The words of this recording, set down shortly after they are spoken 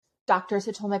doctors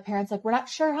had told my parents, like, we're not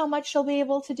sure how much she'll be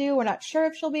able to do. We're not sure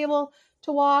if she'll be able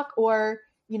to walk or,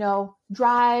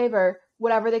 drive or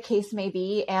whatever the case may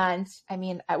be. And I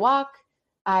mean, I walk,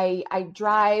 I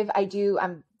drive,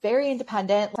 I'm very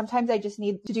independent. Sometimes I just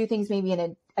need to do things maybe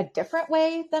in a different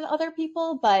way than other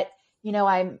people, but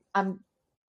I'm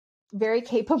very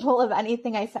capable of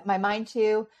anything I set my mind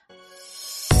to.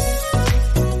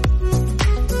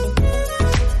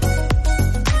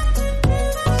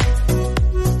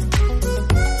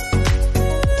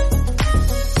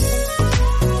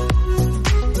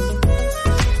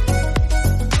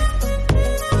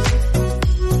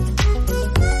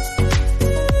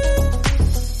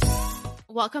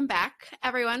 Welcome back,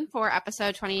 everyone, for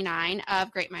episode 29 of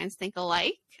Great Minds Think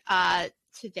Alike.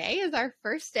 Today is our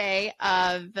first day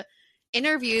of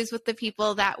interviews with the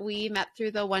people that we met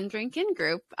through the One Drink In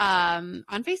group on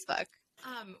Facebook.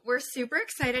 We're super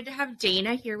excited to have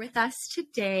Dana here with us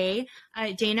today.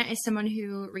 Dana is someone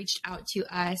who reached out to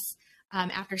us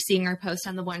after seeing our post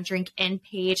on the One Drink In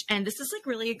page. And this is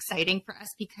really exciting for us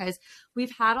because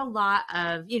we've had a lot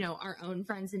of, our own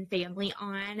friends and family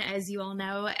on, as you all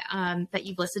know, that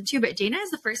you've listened to. But Dana is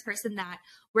the first person that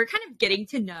we're kind of getting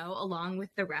to know along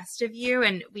with the rest of you.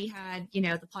 And we had,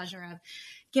 the pleasure of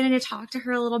getting to talk to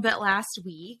her a little bit last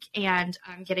week and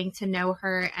getting to know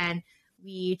her. And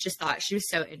we just thought she was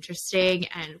so interesting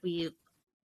and we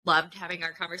loved having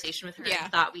our conversation with her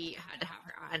and thought we had to have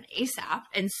her on ASAP.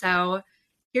 And so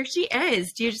here she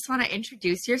is. Do you just want to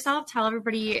introduce yourself? Tell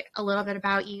everybody a little bit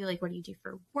about you, what do you do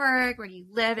for work, where do you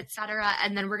live, etc.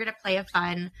 And then we're going to play a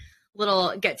fun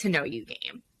little get to know you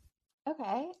game.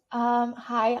 Okay.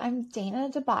 Hi, I'm Dana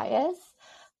DeBias.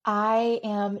 I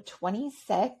am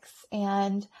 26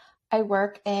 and I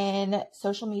work in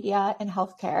social media and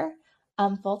healthcare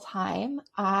full time.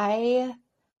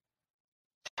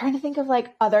 Trying to think of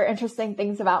other interesting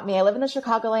things about me. I live in the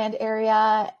Chicagoland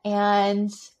area,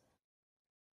 and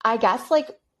I guess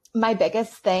my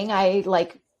biggest thing I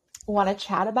want to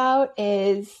chat about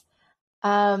is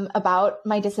about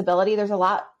my disability. There's a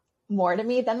lot more to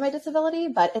me than my disability,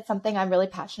 but it's something I'm really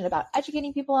passionate about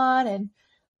educating people on and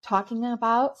talking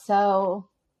about. So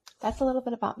that's a little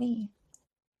bit about me.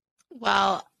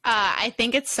 Well, I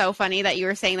think it's so funny that you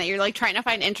were saying that you're trying to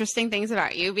find interesting things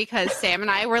about you, because Sam and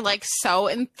I were so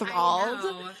enthralled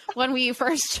when we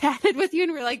first chatted with you,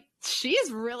 and we were like,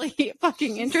 she's really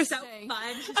fucking interesting. So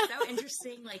fun. She's so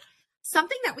interesting.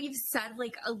 Something that we've said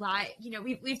a lot,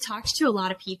 we've talked to a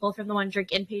lot of people from the One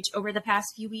Drink In page over the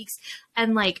past few weeks,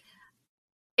 and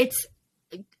it's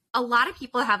a lot of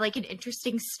people have an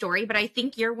interesting story, but I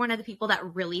think you're one of the people that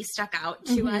really stuck out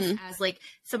to us as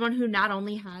someone who not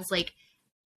only has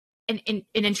an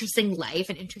interesting life,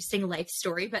 an interesting life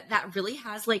story, but that really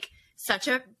has such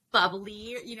a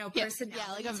bubbly,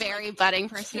 personality. Yeah, a very budding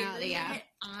personality. Yeah.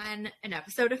 On an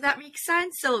episode, if that makes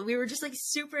sense. So we were just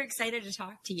super excited to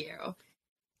talk to you.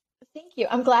 Thank you.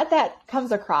 I'm glad that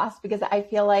comes across because I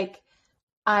feel like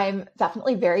I'm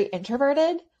definitely very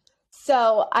introverted.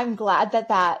 So I'm glad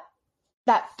that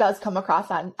does come across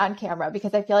on camera,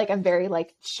 because I feel like I'm very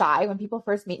shy. When people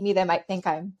first meet me, they might think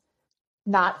I'm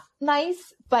not nice,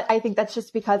 but I think that's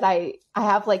just because I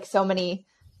have so many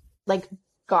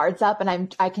guards up,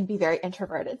 and I can be very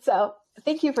introverted. So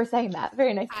thank you for saying that.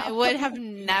 Very nice. I would have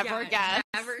never guessed.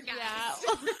 Never guessed.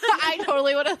 Yeah. I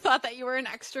totally would have thought that you were an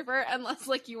extrovert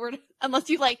unless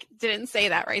you didn't say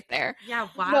that right there. Yeah.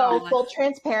 Wow. No, full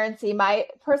transparency. My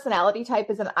personality type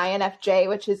is an INFJ,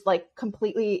 which is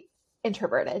completely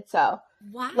introverted. So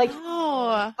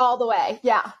wow. All the way.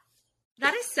 Yeah.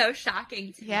 That is so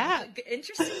shocking to me.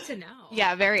 Interesting to know.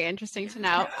 Yeah, very interesting to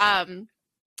know.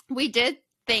 We did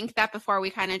think that before we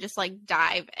kind of just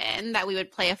dive in, that we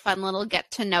would play a fun little get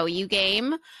to know you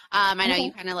game. I know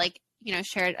you kind of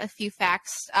shared a few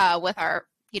facts with our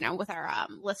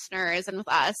listeners and with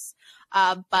us.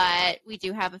 But we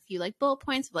do have a few bullet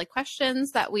points of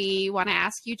questions that we want to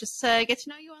ask you just to get to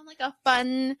know you on a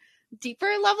fun, deeper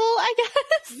level, I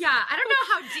guess. Yeah, I don't know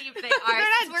how deep they are.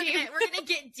 They're not deep. We're gonna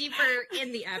get deeper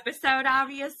in the episode,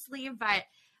 obviously, but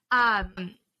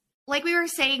like we were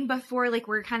saying before,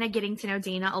 we're kind of getting to know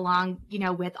Dana along,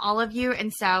 with all of you,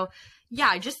 and so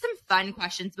yeah, just some fun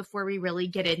questions before we really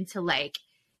get into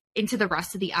into the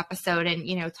rest of the episode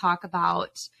and talk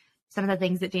about some of the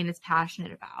things that Dana's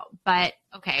passionate about. But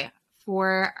okay,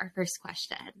 for our first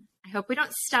question, I hope we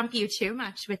don't stump you too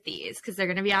much with these because they're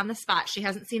going to be on the spot. She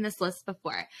hasn't seen this list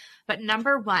before. But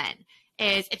number one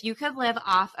is, if you could live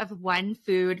off of one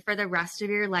food for the rest of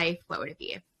your life, what would it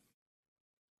be?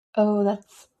 Oh,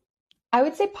 I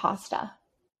would say pasta,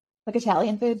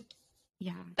 Italian food.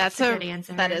 Yeah, That's a good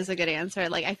answer. That is a good answer.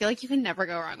 Like, I feel like you can never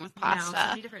go wrong with pasta. No, so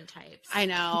many different types. I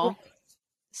know.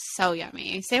 So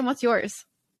yummy. Sam, what's yours?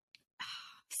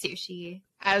 Sushi.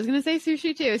 I was gonna say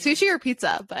sushi too. Sushi or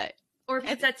pizza, but Or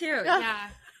pizza too. Yeah.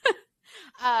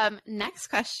 Next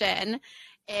question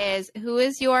is, who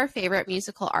is your favorite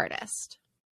musical artist?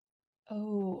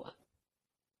 Oh,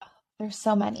 there's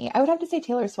so many. I would have to say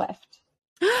Taylor Swift.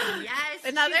 Yes,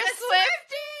 Another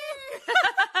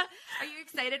Swiftie. Are you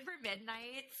excited for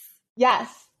Midnights?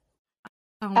 Yes.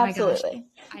 Oh my absolutely.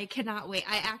 gosh. I cannot wait.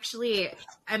 I actually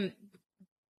am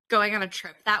going on a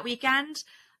trip that weekend.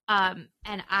 And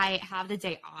I have the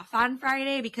day off on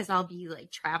Friday because I'll be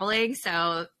like traveling.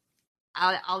 So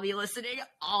I'll be listening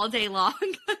all day long.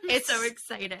 I'm so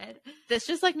excited. This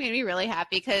just like made me really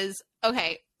happy because,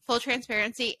 okay, full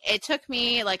transparency, it took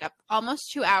me like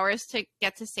almost 2 hours to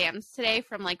get to Sam's today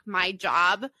from like my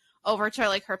job over to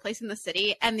like her place in the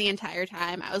city. And the entire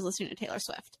time I was listening to Taylor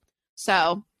Swift.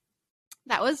 So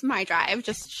that was my drive.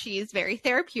 Just, she's very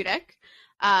therapeutic.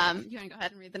 You want to go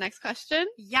ahead and read the next question?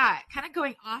 Yeah, kind of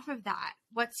going off of that.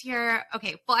 What's your,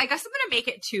 okay, well, I guess I'm going to make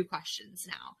it 2 questions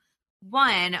now.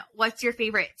 1, what's your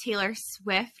favorite Taylor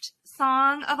Swift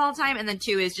song of all time? And then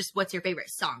 2 is just, what's your favorite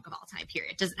song of all time,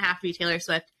 period? Doesn't have to be Taylor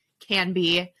Swift, can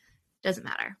be, doesn't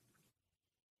matter.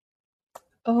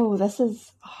 Oh, this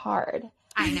is hard.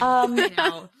 I know. I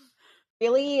know.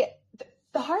 Really,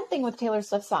 the hard thing with Taylor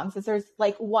Swift songs is there's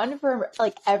like one for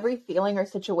like every feeling or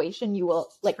situation you will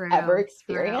like ever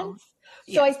experience.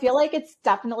 True. So I feel like it's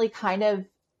definitely kind of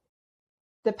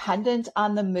dependent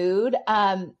on the mood.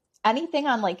 Anything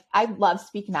on like, I love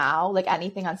Speak Now, like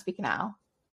anything on Speak Now.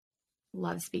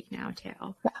 Love Speak Now too.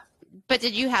 Yeah. But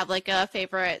did you have like a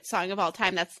favorite song of all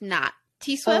time that's not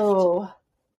T Swift? Oh,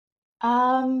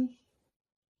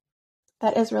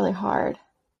 that is really hard.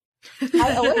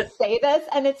 I always say this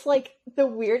and it's like the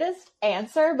weirdest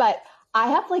answer, but I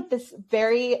have like this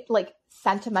very like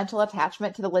sentimental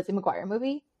attachment to the Lizzie McGuire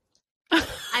movie.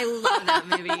 I love that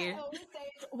movie.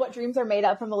 What Dreams Are Made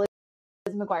Of from the Lizzie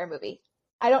McGuire movie.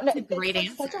 I don't know. It's a great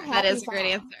answer. That is a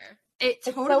great answer. It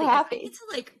totally so happy. I need to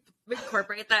like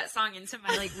incorporate that song into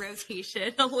my like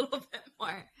rotation a little bit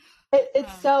more.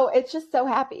 It's just so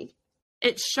happy.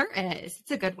 It sure is.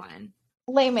 It's a good one.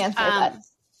 Lame answer, but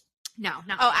no,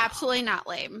 not absolutely not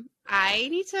lame. I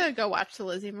need to go watch the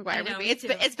Lizzie McGuire movie.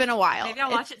 It's been a while. Maybe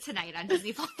I'll watch it tonight on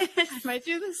Disney Plus. I might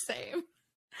do the same.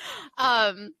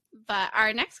 But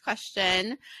our next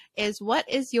question is, what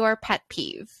is your pet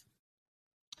peeve?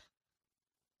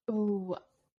 Ooh,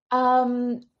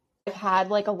 I've had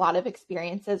like a lot of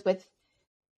experiences with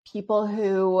people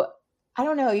who, I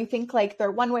don't know, you think like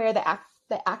they're one way or they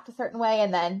act a certain way,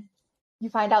 and then you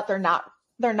find out they're not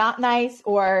nice,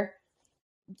 or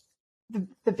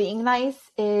the being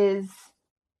nice is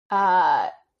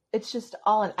it's just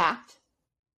all an act.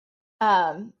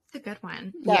 It's a good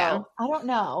one. So, yeah. I don't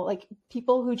know, like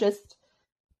people who just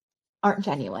aren't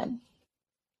genuine.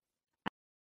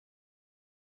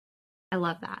 I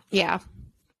love that. Yeah.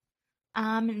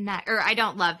 I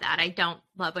don't love that. I don't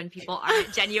love when people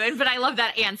aren't genuine, but I love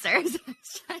that answer. Is what I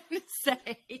was trying to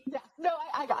say. Yeah, no,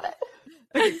 I got it.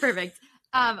 Okay, perfect.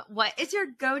 What is your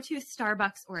go-to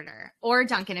Starbucks order, or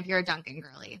Dunkin' if you're a Dunkin'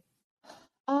 girly?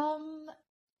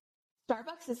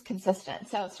 Starbucks is consistent,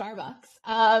 so Starbucks.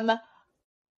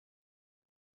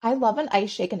 I love an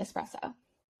iced shaken espresso.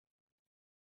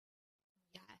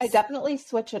 Yes. I definitely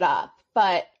switch it up,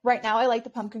 but right now I like the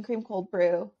pumpkin cream cold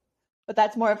brew, but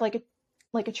that's more of like a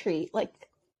treat, like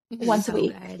once a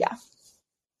week. Good. Yeah.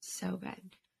 So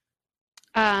good.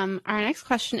 Our next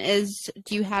question is,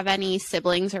 do you have any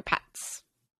siblings or pets?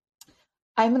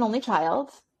 I'm an only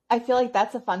child. I feel like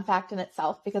that's a fun fact in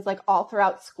itself because like all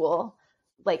throughout school,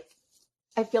 like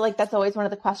I feel like that's always one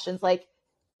of the questions. Like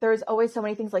there's always so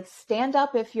many things like stand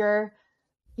up if you're,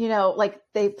 like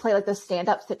they play like the stand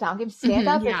up, sit down game, stand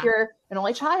up if you're an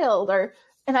only child,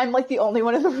 and I'm like the only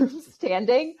one in the room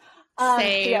standing.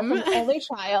 Same. Yeah, I'm an only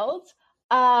child.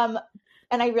 And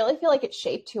I really feel like it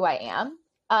shaped who I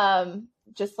am.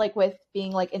 Just like with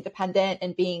being like independent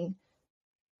and being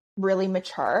really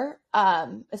mature,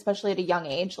 especially at a young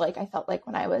age. Like I felt like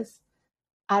when I was,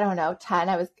 I don't know,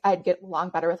 10, I'd get along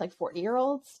better with like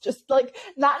 40-year-olds, just like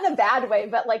not in a bad way,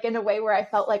 but like in a way where I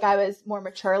felt like I was more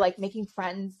mature. Like making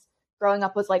friends growing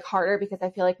up was like harder because I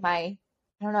feel like I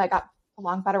got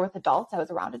along better with adults. I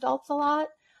was around adults a lot.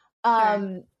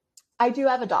 Sure. I do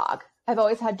have a dog. I've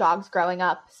always had dogs growing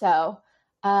up. So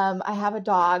I have a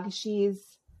dog.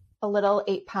 She's a little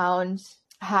 8-pound,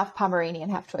 half Pomeranian,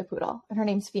 half toy poodle. And her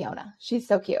name's Fiona. She's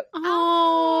so cute.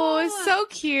 Oh, Oh, so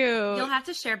cute. You'll have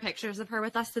to share pictures of her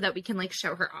with us so that we can like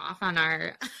show her off on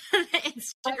our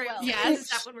Instagram. Yes.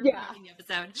 That when we're promoting the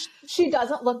episode. She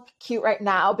doesn't look cute right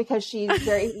now because she's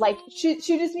very like she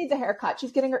just needs a haircut.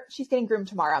 She's getting groomed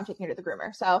tomorrow. I'm taking her to the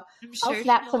groomer, so I'll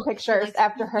snap some pictures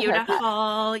after her beautiful.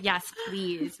 haircut. Yes,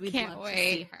 please. We'd Can't love wait. to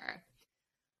see her.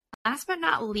 Last but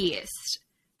not least,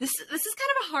 this is kind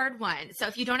of a hard one. So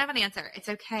if you don't have an answer, it's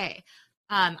okay.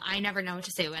 I never know what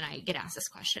to say when I get asked this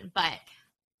question, but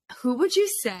who would you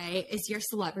say is your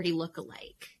celebrity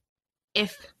look-alike,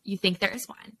 if you think there is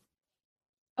one?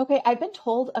 Okay, I've been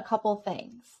told a couple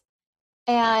things,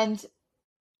 and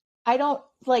I don't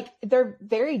like. They're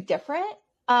very different.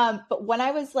 But when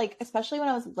I was like, especially when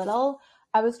I was little,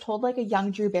 I was told like a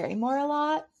young Drew Barrymore a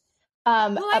lot.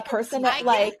 A person that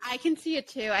like I can see it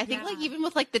too. I think like even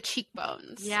with like the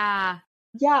cheekbones. Yeah.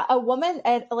 Yeah, a woman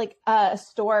at like a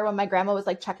store when my grandma was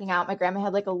like checking out, my grandma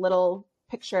had like a little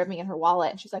picture of me in her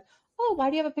wallet, and she's like, "Oh, why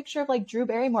do you have a picture of like Drew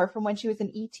Barrymore from when she was in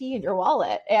E.T. in your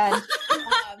wallet?" And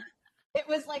it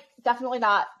was like definitely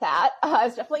not that.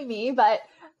 It's definitely me, but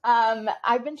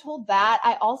I've been told that.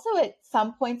 I also at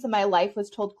some points in my life was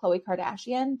told Khloe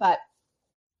Kardashian, but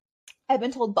I've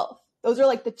been told both. Those are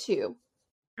like the two.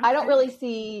 Okay. I don't really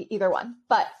see either one,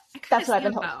 but that's what I've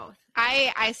been told. Both.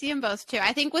 I see them both too.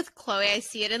 I think with Chloe, I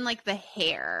see it in like the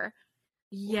hair.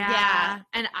 Yeah.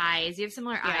 And eyes. You have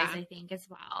similar eyes, I think, as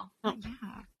well. Oh.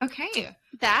 Yeah. Okay.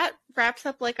 That wraps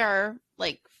up like our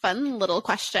like fun little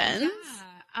questions.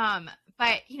 Yeah.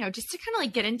 But you know, just to kind of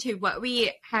like get into what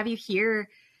we have you here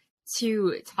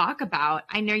to talk about,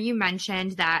 I know you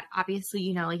mentioned that obviously,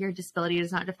 you know, like your disability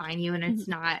does not define you and it's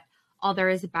not all there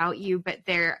is about you, but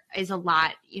there is a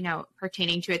lot, you know,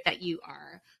 pertaining to it that you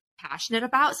are passionate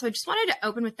about. So I just wanted to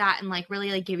open with that and like really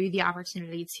like give you the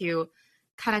opportunity to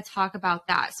kind of talk about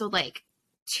that. So like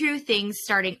two things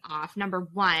starting off. Number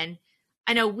one,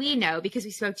 I know we know because we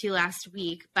spoke to you last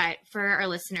week, but for our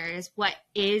listeners, what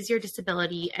is your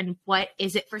disability and what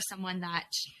is it for someone that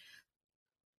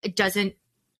doesn't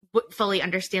fully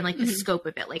understand like the scope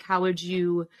of it? Like how would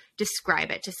you describe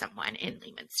it to someone in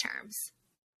layman's terms?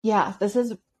 Yeah, this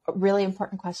is a really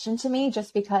important question to me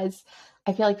just because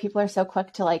I feel like people are so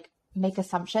quick to like make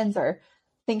assumptions or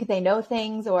think they know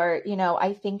things, or, you know,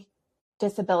 I think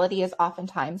disability is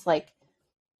oftentimes like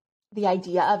the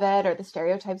idea of it or the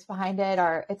stereotypes behind it,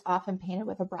 or it's often painted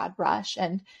with a broad brush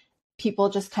and people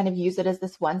just kind of use it as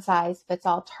this one size fits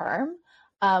all term,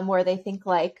 where they think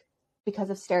like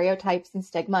because of stereotypes and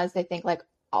stigmas, they think like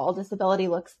all disability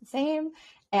looks the same.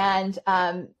 And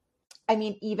I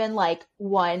mean, even like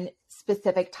one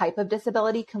specific type of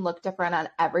disability can look different on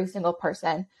every single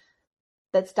person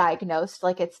that's diagnosed.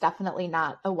 Like it's definitely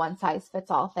not a one size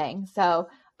fits all thing. So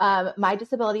my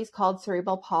disability is called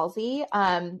cerebral palsy.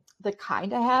 The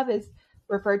kind I have is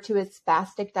referred to as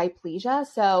spastic diplegia.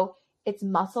 So it's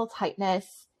muscle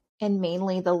tightness in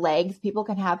mainly the legs. People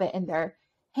can have it in their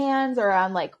hands or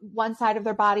on like one side of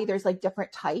their body. There's like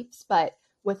different types, but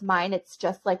with mine, it's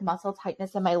just like muscle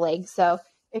tightness in my legs. So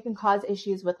it can cause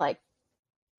issues with like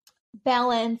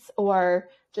balance or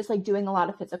just like doing a lot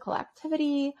of physical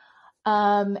activity.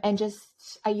 And just,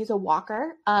 I use a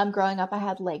walker. Growing up, I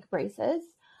had leg braces.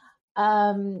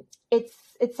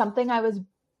 It's something I was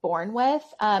born with.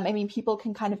 I mean, people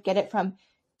can kind of get it from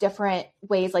different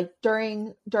ways, like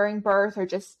during birth or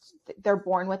just they're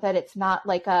born with it. It's not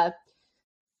like a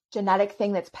genetic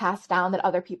thing that's passed down that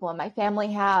other people in my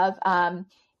family have.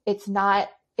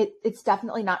 It's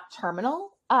definitely not terminal.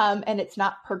 And it's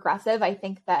not progressive. I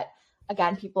think that,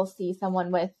 again, people see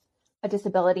someone with a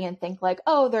disability and think like,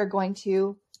 oh, they're going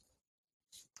to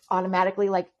automatically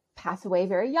like pass away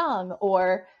very young.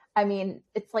 Or, I mean,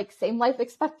 it's like same life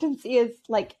expectancy as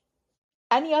like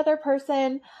any other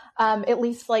person, at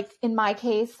least like in my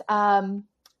case. I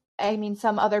mean,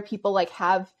 some other people like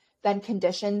have then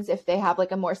conditions if they have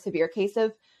like a more severe case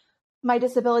of my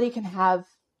disability can have,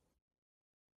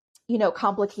 you know,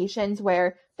 complications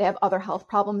where they have other health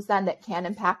problems then that can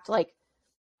impact like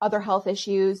other health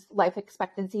issues, life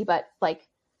expectancy. But like,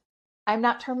 I'm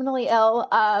not terminally ill.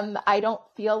 I don't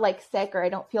feel like sick or I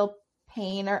don't feel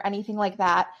pain or anything like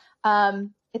that.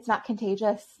 It's not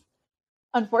contagious.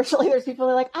 Unfortunately, there's people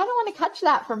that are like, I don't want to catch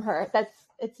that from her.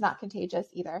 It's not contagious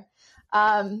either.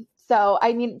 So,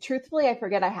 I mean, truthfully, I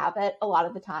forget I have it a lot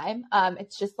of the time.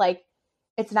 It's just like,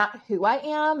 it's not who I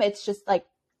am. It's just like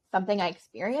something I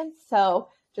experience. So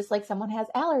just like someone has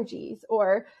allergies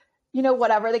or, you know,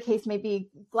 whatever the case may be,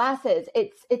 glasses,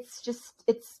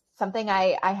 it's something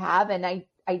I have and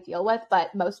I deal with,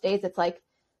 but most days it's like,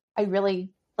 I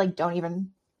really like don't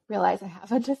even realize I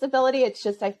have a disability. It's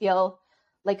just, I feel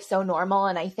like so normal.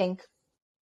 And I think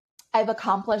I've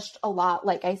accomplished a lot.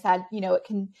 Like I said, it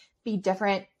can be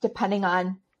different depending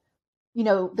on,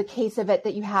 the case of it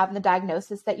that you have and the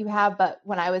diagnosis that you have. But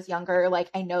when I was younger, like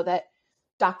I know that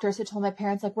doctors had told my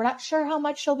parents, like, we're not sure how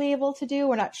much she'll be able to do.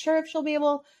 We're not sure if she'll be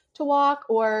able to walk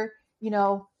or,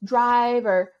 drive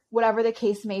or whatever the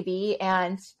case may be.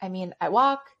 And I mean, I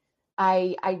walk,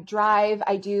 I drive,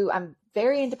 I'm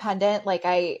very independent. Like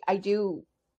I do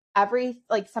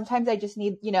sometimes I just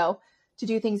need, to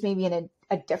do things maybe in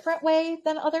a different way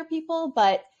than other people,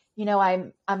 but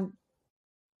I'm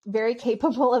very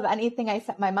capable of anything I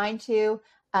set my mind to.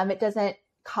 It doesn't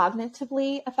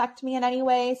cognitively affect me in any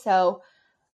way. So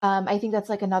I think that's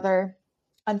like another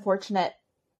unfortunate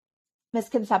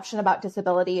misconception about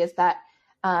disability is that,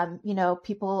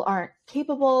 people aren't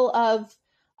capable of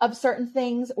certain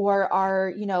things or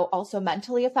are, also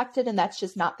mentally affected. And that's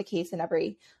just not the case in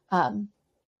every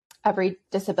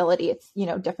disability. It's,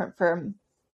 different from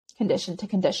condition to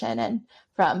condition and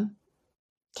from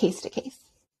case to case.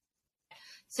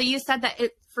 So you said that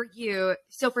for you,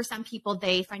 so for some people,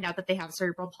 they find out that they have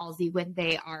cerebral palsy when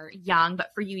they are young,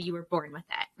 but for you, you were born with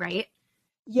it, right?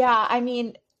 Yeah. I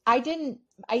mean, I think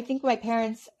my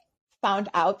parents found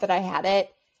out that I had it.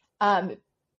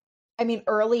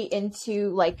 Early into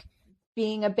like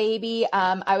being a baby,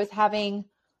 I was having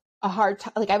a hard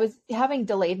time. Like I was having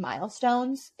delayed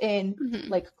milestones in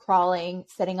like crawling,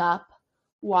 sitting up,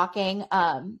 walking.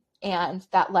 And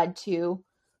that led to,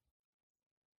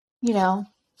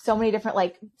 so many different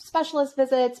like specialist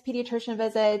visits, pediatrician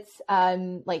visits,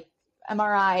 like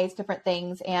MRIs, different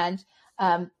things. And,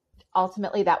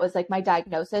 ultimately that was like my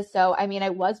diagnosis. So, I mean, I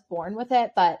was born with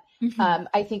it, but,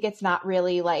 I think it's not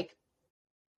really like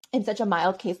in such a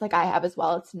mild case like I have as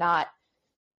well. It's not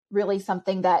really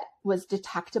something that was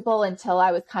detectable until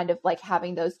I was kind of like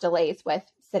having those delays with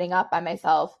sitting up by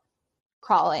myself,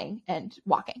 crawling and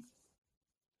walking.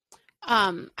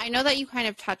 I know that you kind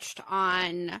of touched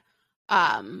on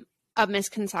a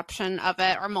misconception of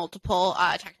it, or multiple,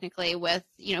 technically, with,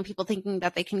 people thinking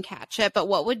that they can catch it. But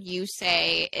what would you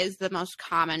say is the most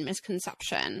common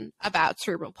misconception about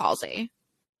cerebral palsy?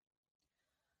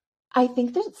 I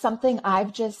think that's something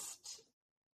I've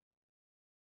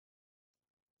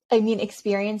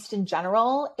experienced in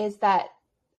general is that,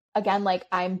 again, like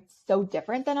I'm so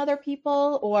different than other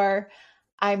people, or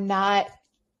I'm not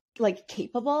like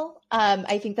capable.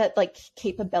 I think that like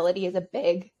capability is a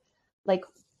big like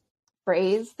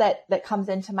phrase that comes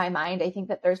into my mind. I think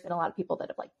that there's been a lot of people that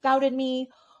have like doubted me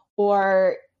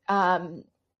or, have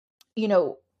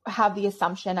the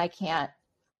assumption I can't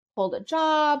hold a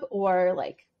job or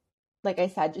like I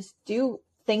said, just do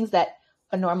things that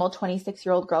a normal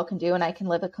 26-year-old girl can do. And I can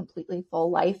live a completely full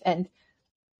life. And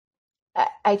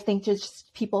I think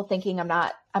just people thinking I'm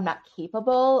not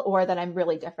capable or that I'm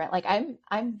really different. Like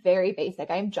I'm very basic.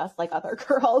 I'm just like other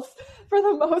girls for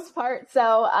the most part.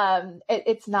 So,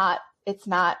 it's not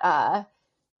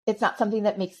something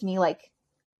that makes me like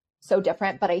so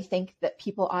different, but I think that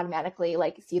people automatically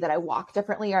like see that I walk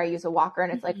differently or I use a walker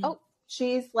and it's like, oh,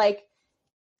 she's like,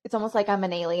 it's almost like I'm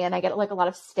an alien. I get like a lot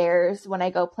of stares when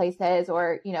I go places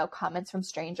or, comments from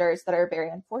strangers that are very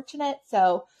unfortunate.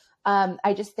 So,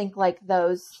 I just think like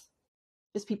those,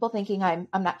 just people thinking I'm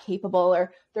not capable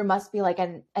or there must be like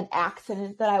an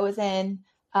accident that I was in,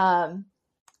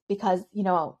 because,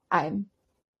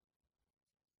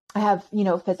 I have,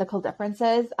 physical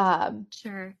differences.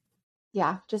 Sure.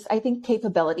 Yeah. Just, I think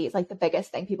capability is like the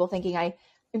biggest thing. People thinking I'm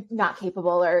not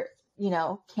capable or,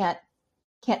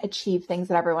 can't achieve things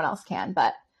that everyone else can.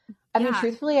 But I mean,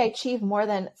 truthfully, I achieve more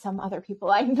than some other people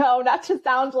I know, not to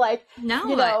sound like,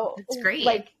 it's great.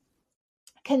 Like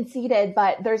conceited,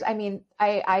 but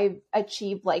I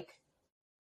achieved like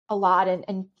a lot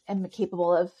and am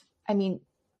capable of,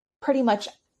 pretty much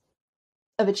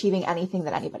of achieving anything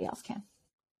that anybody else can.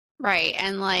 Right.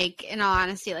 And like, in all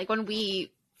honesty, like when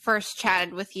we first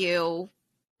chatted with you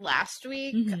last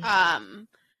week,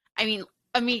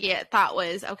 immediate thought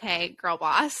was, okay, girl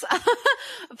boss.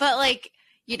 But like,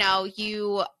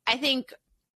 I think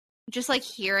just like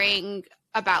hearing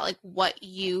about like what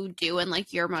you do and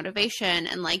like your motivation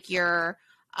and like your,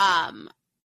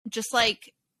 just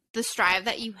like the strive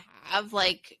that you have,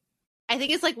 like, I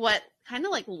think it's like what kind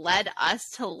of like led us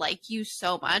to like you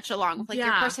so much along with like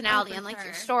your personality and like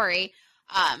your story.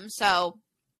 So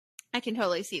I can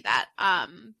totally see that.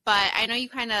 But I know you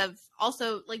kind of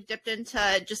also like dipped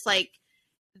into just like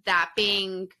that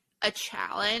being a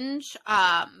challenge.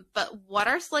 But what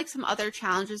are like some other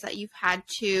challenges that you've had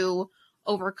to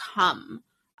overcome,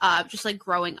 just like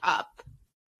growing up?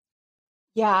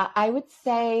 Yeah, I would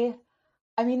say,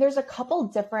 there's a couple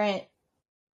different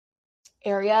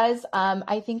areas.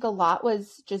 I think a lot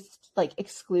was just like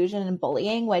exclusion and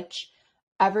bullying, which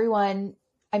everyone,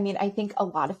 I mean, I think a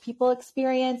lot of people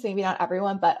experience, maybe not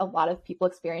everyone, but a lot of people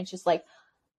experience just like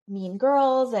mean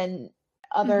girls and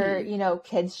other, Mhm. you know,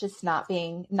 kids just not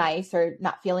being nice or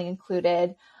not feeling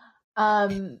included.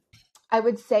 I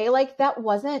would say like that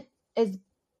wasn't as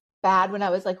bad when I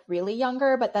was like really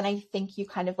younger, but then I think you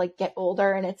kind of like get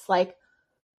older and it's like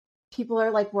people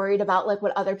are like worried about like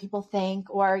what other people think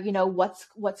or, you know, what's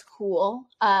cool.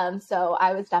 So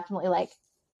I was definitely like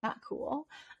not cool.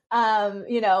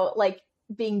 You know, like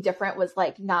being different was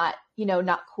like not, you know,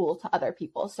 not cool to other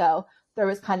people. So there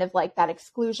was kind of like that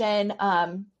exclusion.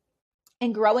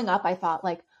 And growing up, I thought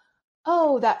like,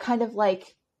 oh, that kind of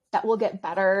like that will get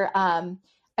better.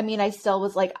 I mean, I still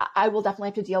was like, I will definitely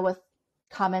have to deal with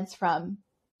comments from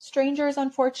strangers,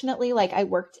 unfortunately. Like I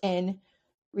worked in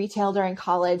retail during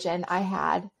college and I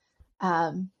had,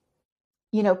 um,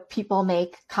 you know, people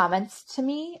make comments to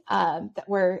me that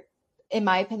were, in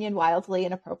my opinion, wildly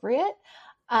inappropriate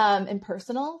and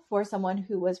personal for someone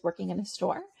who was working in a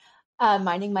store,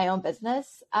 minding my own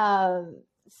business.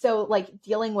 So, like,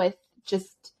 dealing with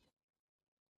just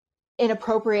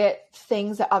inappropriate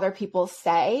things that other people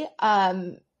say.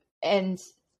 And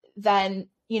then,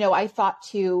 you know, I thought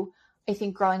too, I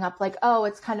think growing up, like, oh,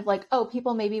 it's kind of like, oh,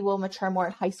 people maybe will mature more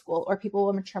in high school or people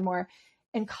will mature more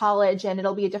in college and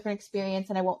it'll be a different experience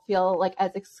and I won't feel like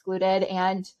as excluded.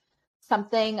 And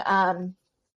something, I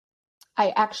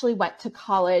actually went to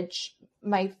college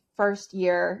my first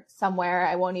year somewhere.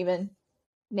 I won't even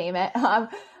name it.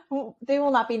 They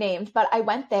will not be named, but I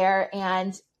went there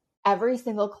and every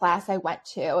single class I went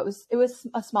to, it was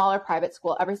a smaller private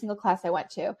school. Every single class I went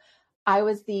to, I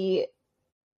was the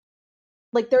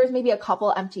like there was maybe a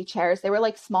couple empty chairs. They were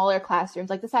like smaller classrooms,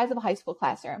 like the size of a high school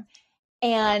classroom.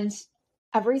 And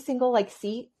every single like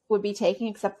seat would be taken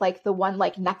except like the one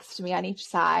like next to me on each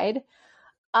side.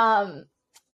 Um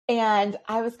and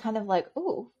I was kind of like,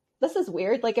 "Ooh, this is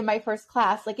weird." Like in my first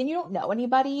class, like and you don't know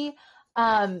anybody.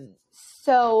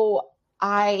 So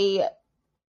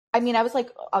I mean, I was like,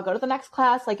 I'll go to the next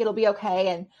class, like it'll be okay.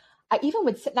 And I even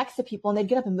would sit next to people and they'd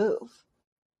get up and move.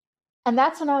 And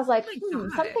that's when I was like, Oh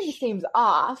my something gosh. seems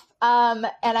off. And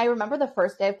I remember the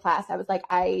first day of class, I was like,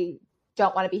 I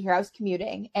don't want to be here. I was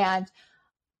commuting and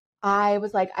I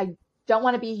was like, I don't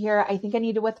want to be here. I think I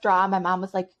need to withdraw. My mom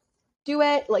was like, do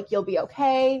it. Like, you'll be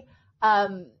okay.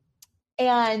 Um,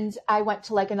 and I went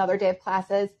to like another day of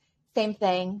classes, same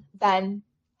thing. Then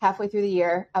halfway through the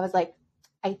year, I was like,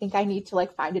 I think I need to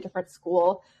like find a different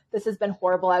school. This has been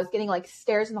horrible. I was getting like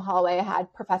stares in the hallway. I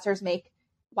had professors make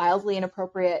wildly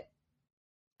inappropriate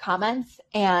comments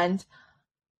and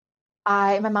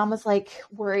my mom was like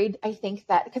worried. I think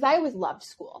that because I always loved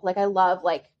school. Like I love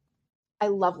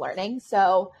learning.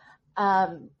 So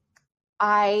um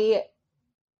I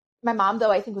my mom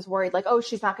though I think was worried like, oh,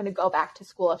 she's not going to go back to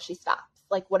school if she stops.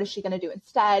 Like what is she going to do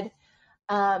instead?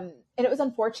 And it was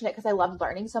unfortunate because I loved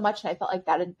learning so much and I felt like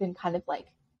that had been kind of like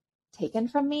taken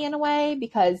from me in a way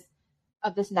because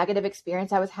of this negative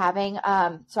experience I was having.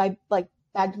 So I like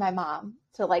begged my mom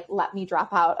to like let me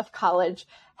drop out of college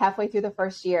halfway through the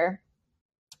first year.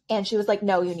 And she was like,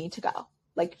 no, you need to go.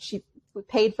 Like she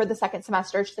paid for the second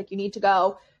semester. She's like, you need to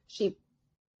go. She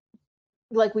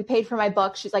like we paid for my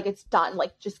book. She's like, it's done.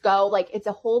 Like just go. Like it's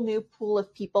a whole new pool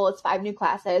of people. It's 5 new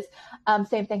classes.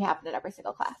 Same thing happened in every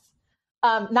single class.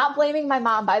 Not blaming my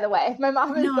mom, by the way. My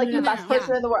mom is like the best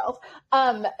person in the world.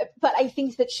 But I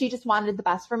think that she just wanted the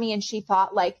best for me. And she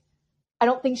thought like, I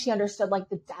don't think she understood like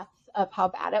the depth of how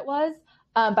bad it was.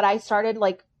 But I started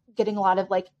like getting a lot of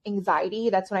like anxiety.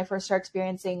 That's when I first started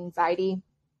experiencing anxiety,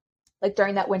 like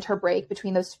during that winter break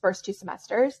between those first 2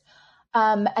 semesters.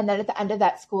 And then at the end of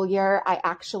that school year, I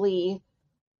actually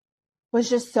was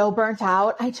just so burnt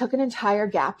out. I took an entire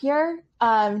gap year,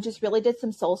 just really did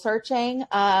some soul searching,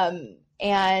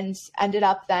 and ended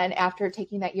up then after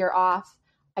taking that year off,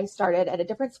 I started at a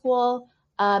different school.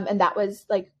 And that was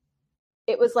like,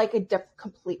 it was like a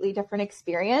completely different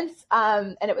experience.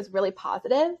 And it was really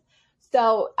positive.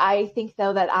 So I think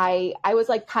though that I was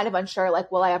like kind of unsure,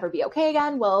 like, will I ever be okay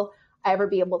again? Will I ever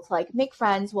be able to like make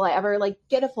friends? Will I ever like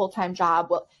get a full-time job?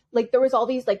 Well, like there was all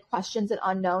these like questions and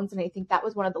unknowns. And I think that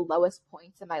was one of the lowest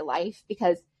points in my life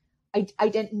because I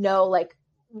didn't know like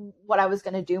what I was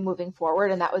going to do moving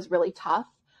forward. And that was really tough.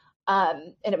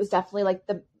 And it was definitely like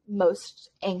the most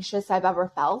anxious I've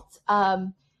ever felt.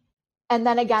 And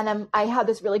then again, I had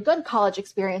this really good college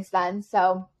experience then.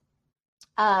 So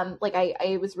like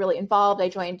I was really involved. I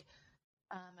joined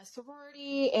a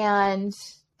sorority and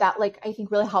that like I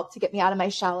think really helped to get me out of my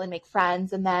shell and make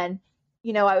friends. And then,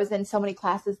 you know, I was in so many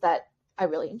classes that I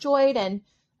really enjoyed and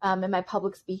in my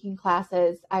public speaking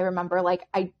classes, I remember like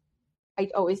I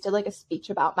always did like a speech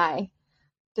about my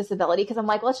disability because I'm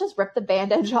like, let's just rip the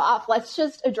bandage off. Let's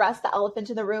just address the elephant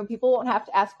in the room. People won't have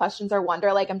to ask questions or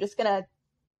wonder. Like, I'm just going to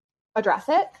address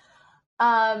it.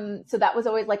 So that was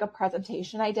always like a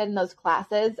presentation I did in those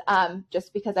classes,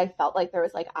 just because I felt like there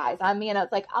was like eyes on me, and I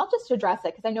was like, I'll just address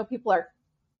it because I know people are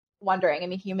wondering. I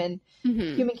mean, human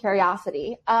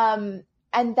curiosity. And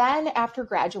then after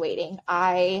graduating,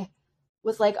 I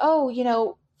was like, oh, you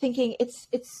know, thinking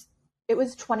it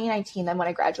was 2019 then when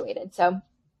I graduated. So,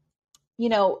 you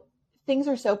know, things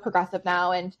are so progressive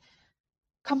now and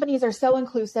companies are so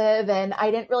inclusive, and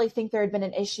I didn't really think there had been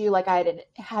an issue. Like I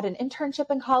had an internship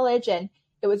in college and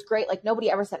it was great. Like nobody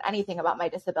ever said anything about my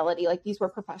disability. Like these were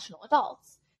professional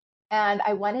adults. And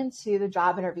I went into the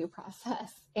job interview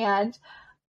process, and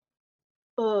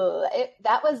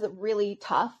that was really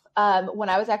tough. When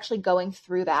I was actually going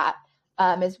through that,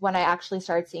 is when I actually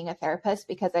started seeing a therapist,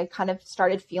 because I kind of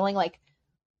started feeling like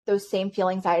those same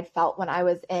feelings I had felt when I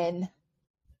was in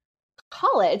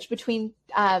college between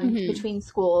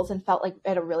schools, and felt like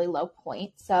at a really low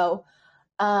point. So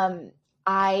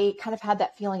I kind of had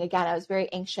that feeling again. I was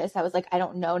very anxious. I was like, I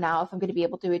don't know now if I'm going to be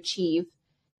able to achieve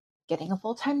getting a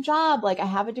full-time job. Like I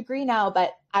have a degree now,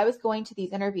 but I was going to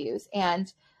these interviews,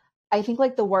 and I think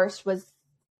like the worst was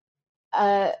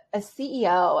a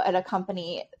CEO at a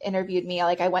company interviewed me.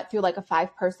 Like I went through like a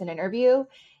 5-person interview,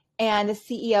 and the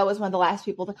CEO was one of the last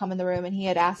people to come in the room, and he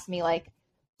had asked me like,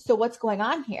 so what's going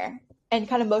on here? And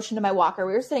kind of motioned to my walker.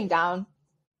 We were sitting down,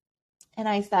 and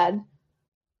I said,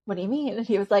 what do you mean? And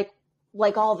he was like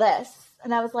all this.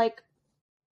 And I was like,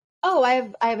 oh,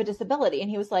 I have a disability. And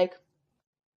he was like,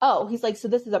 oh, he's like, so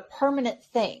this is a permanent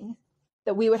thing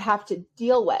that we would have to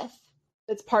deal with.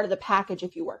 That's part of the package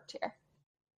if you worked here.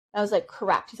 And I was like,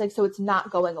 correct. He's like, so it's not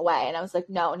going away. And I was like,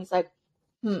 no. And he's like,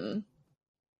 And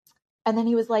then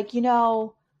he was like, you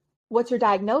know, what's your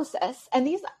diagnosis? And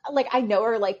these, like, I know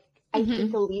are like, I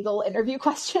think illegal interview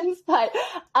questions, but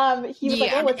he was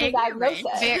like, oh, what's your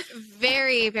diagnosis?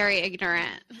 Very, very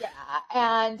ignorant. Yeah.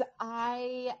 And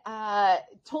I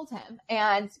told him,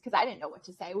 and because I didn't know what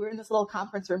to say, we were in this little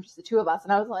conference room, just the two of us.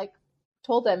 And I was like,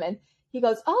 told him, and he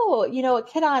goes, oh, you know, a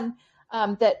kid on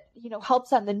that, you know,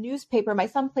 helps on the newspaper. My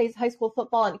son plays high school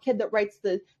football, and a kid that writes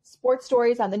the sports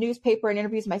stories on the newspaper and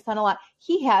interviews my son a lot.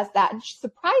 He has that. And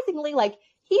surprisingly, like,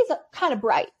 he's kind of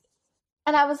bright.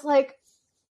 And I was like,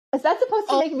 is that supposed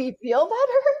to make me feel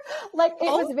better? Like, it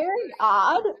was very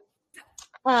odd.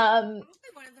 Probably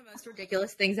one of the most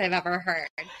ridiculous things I've ever heard.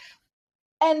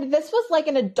 And this was like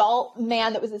an adult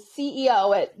man that was a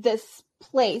CEO at this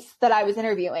place that I was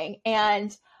interviewing.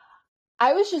 And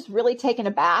I was just really taken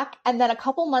aback. And then a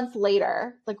couple months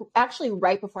later, like actually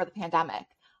right before the pandemic,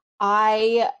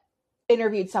 I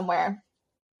interviewed somewhere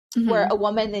where a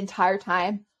woman the entire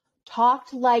time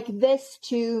talked like this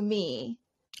to me.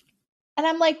 And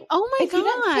I'm like, oh my God. You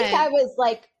didn't think I was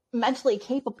like mentally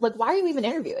capable, like, why are you even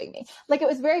interviewing me? Like, it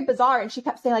was very bizarre. And she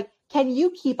kept saying like, can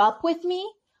you keep up with me?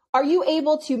 Are you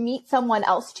able to meet someone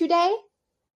else today?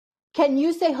 Can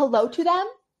you say hello to them?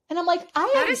 And I'm like,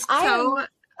 I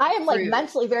am like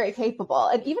mentally very capable.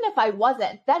 And even if I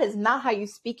wasn't, that is not how you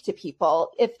speak to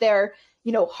people. If they're,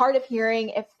 you know, hard of hearing,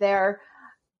 if they're,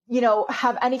 you know,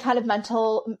 have any kind of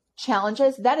mental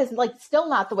challenges, that is like still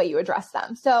not the way you address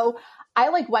them. So I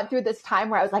like went through this time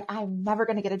where I was like, I'm never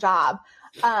going to get a job.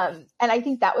 And I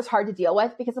think that was hard to deal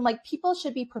with, because I'm like, people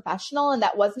should be professional. And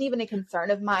that wasn't even a concern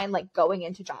of mine, like going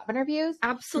into job interviews.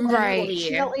 Absolutely. And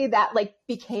unfortunately, that like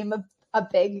became a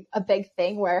big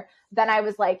thing where then I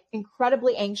was like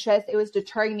incredibly anxious. It was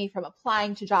deterring me from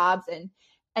applying to jobs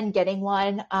and getting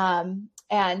one.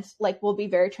 And like, we'll be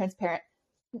very transparent.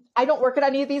 I don't work at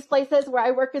any of these places. Where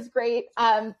I work is great.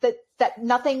 That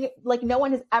nothing, like no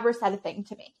one has ever said a thing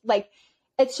to me. Like,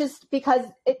 it's just because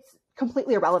it's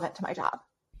completely irrelevant to my job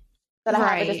that I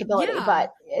have a disability. Yeah.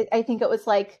 But I think it was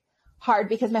like hard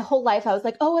because my whole life I was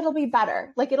like, oh, it'll be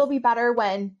better. Like, it'll be better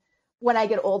when I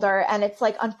get older. And it's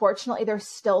like, unfortunately, there's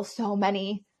still so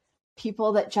many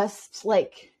people that just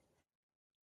like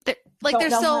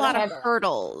there's still a lot of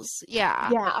hurdles.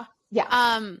 Yeah.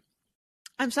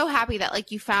 I'm so happy that like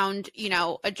you found, you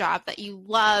know, a job that you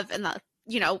love, and that,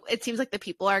 you know, it seems like the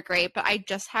people are great. But I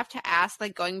just have to ask,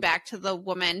 like, going back to the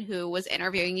woman who was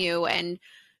interviewing you and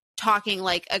talking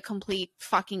like a complete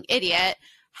fucking idiot,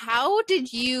 how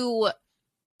did you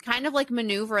kind of like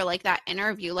maneuver like that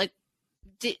interview? Like,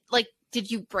 did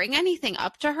you bring anything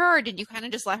up to her, or did you kind of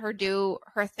just let her do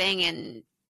her thing and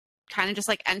kind of just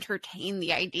like entertain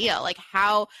the idea? Like,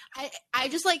 how I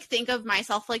just like think of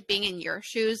myself like being in your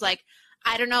shoes. Like,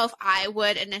 I don't know if I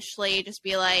would initially just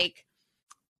be like,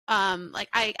 like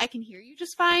I can hear you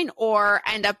just fine, or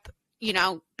end up,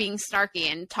 being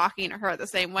snarky and talking to her the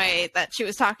same way that she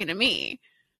was talking to me.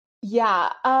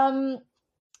 Yeah.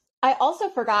 I also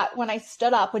forgot when I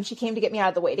stood up when she came to get me out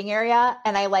of the waiting area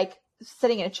and I like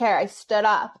sitting in a chair, I stood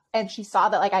up and she saw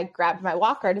that like I grabbed my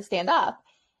walker to stand up.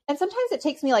 And sometimes it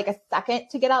takes me like a second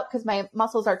to get up because my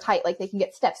muscles are tight, like they can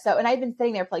get stiff. So, and I'd been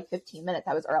sitting there for like 15 minutes.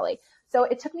 I was early. So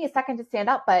it took me a second to stand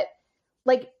up, but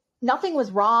like nothing was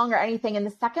wrong or anything. And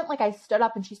the second like I stood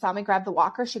up and she saw me grab the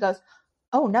walker, she goes,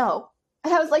 "Oh no."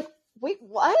 And I was like, "Wait,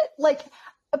 what?" Like,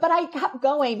 but I kept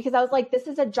going because I was like, this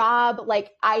is a job.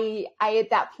 Like I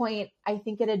at that point, I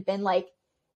think it had been like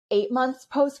 8 months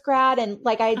post grad. And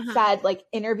like I had said, like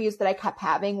interviews that I kept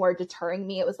having were deterring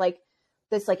me. It was like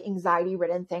this like anxiety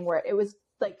ridden thing where it was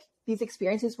like these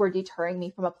experiences were deterring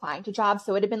me from applying to jobs.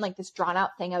 So it had been like this drawn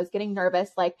out thing. I was getting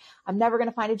nervous. Like I'm never going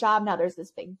to find a job. Now there's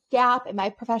this big gap in my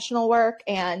professional work.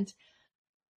 And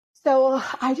so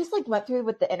I just like went through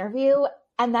with the interview.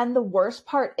 And then the worst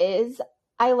part is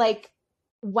I like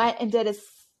went and did a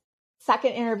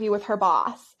second interview with her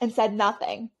boss and said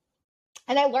nothing.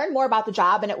 And I learned more about the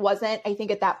job. And it wasn't, I think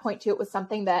at that point too, it was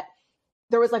something that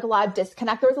there was like a lot of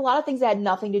disconnect. There was a lot of things that had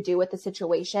nothing to do with the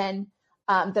situation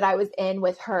that I was in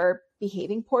with her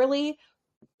behaving poorly.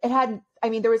 It had, I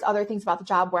mean, there was other things about the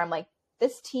job where I'm like,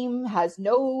 this team has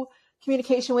no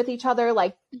communication with each other.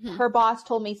 Like her boss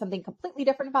told me something completely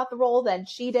different about the role than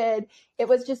she did. It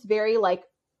was just very like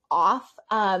off.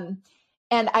 And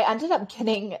I ended up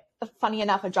getting, funny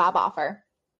enough, a job offer.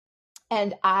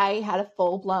 And I had a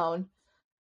full blown,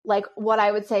 like what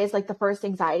I would say is like the first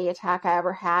anxiety attack I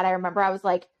ever had. I remember I was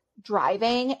like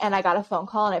driving and I got a phone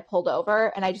call and I pulled over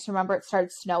and I just remember it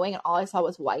started snowing and all I saw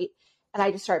was white. And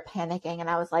I just started panicking and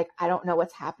I was like, I don't know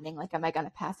what's happening. Like, am I going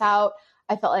to pass out?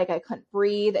 I felt like I couldn't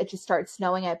breathe. It just started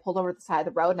snowing. I pulled over to the side of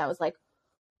the road and I was like,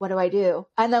 what do I do?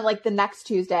 And then like the next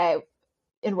Tuesday, I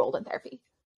enrolled in therapy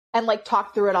and like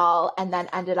talked through it all and then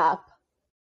ended up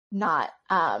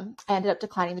I ended up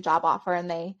declining the job offer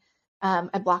and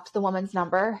I blocked the woman's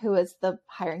number who was the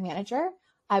hiring manager.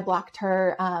 I blocked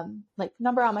her like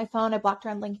number on my phone. I blocked her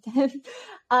on LinkedIn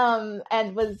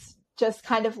and was just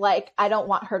kind of like, I don't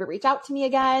want her to reach out to me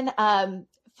again.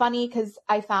 Funny because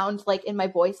I found like in my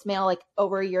voicemail, like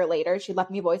over a year later, she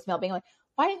left me a voicemail being like,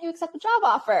 why didn't you accept the job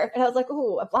offer? And I was like,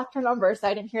 oh, I blocked her number. So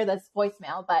I didn't hear this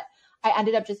voicemail, but I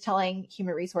ended up just telling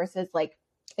human resources, like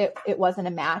it wasn't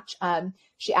a match.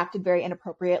 She acted very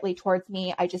inappropriately towards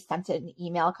me. I just sent it an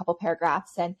email, a couple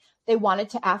paragraphs, and they wanted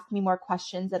to ask me more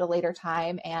questions at a later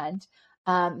time. And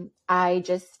I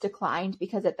just declined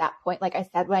because at that point, like I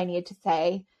said what I needed to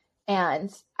say.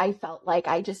 And I felt like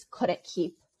I just couldn't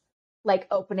keep like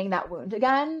opening that wound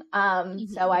again.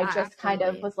 So I just kind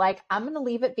of was like, I'm going to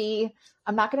leave it be.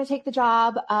 I'm not going to take the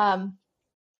job. And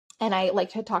I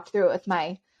like had talked through it with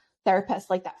my therapist,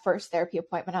 like that first therapy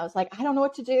appointment. I was like, I don't know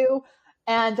what to do.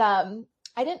 And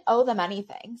I didn't owe them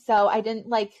anything. So I didn't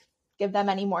like give them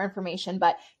any more information.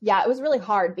 But yeah, it was really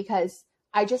hard because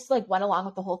I just like went along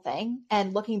with the whole thing.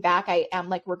 And looking back, I am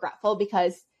like regretful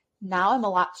because now I'm a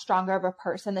lot stronger of a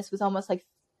person. This was almost like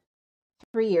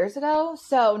 3 years ago.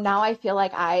 So now I feel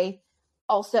like I'm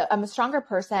a stronger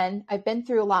person. I've been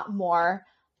through a lot more.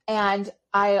 And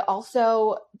I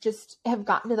also just have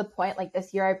gotten to the point like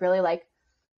this year, I've really like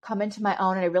come into my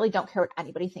own and I really don't care what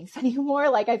anybody thinks anymore.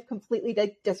 Like I've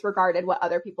completely disregarded what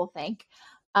other people think,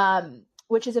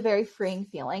 which is a very freeing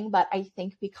feeling. But I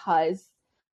think because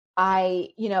I,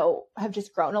 have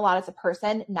just grown a lot as a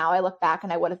person, now I look back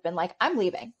and I would have been like, I'm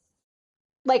leaving.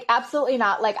 Like, absolutely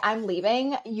not. Like, I'm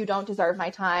leaving. You don't deserve my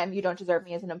time. You don't deserve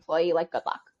me as an employee. Like, good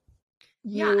luck.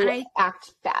 You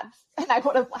act bad. And I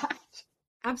would have left.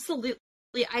 Absolutely.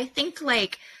 I think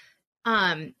like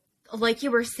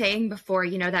you were saying before,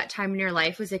 that time in your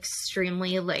life was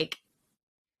extremely like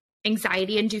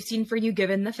anxiety inducing for you,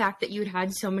 given the fact that you'd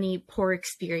had so many poor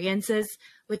experiences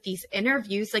with these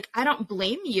interviews. Like, I don't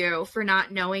blame you for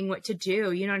not knowing what to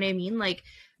do. You know what I mean? Like,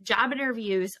 job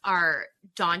interviews are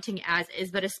daunting as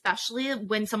is, but especially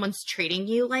when someone's treating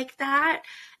you like that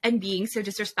and being so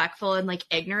disrespectful and like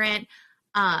ignorant,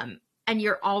 and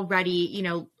you're already,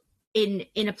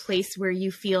 in a place where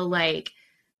you feel like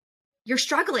you're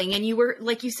struggling and you were,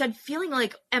 like you said, feeling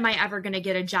like, am I ever going to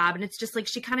get a job? And it's just like,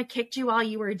 she kind of kicked you while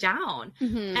you were down.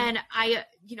 Mm-hmm. And I,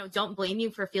 don't blame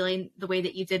you for feeling the way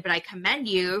that you did, but I commend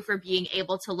you for being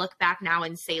able to look back now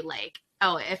and say like,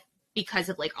 oh, if because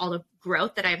of like all the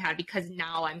growth that I've had, because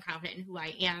now I'm confident in who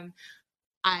I am,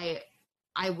 I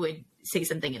would say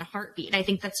something in a heartbeat. And I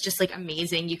think that's just like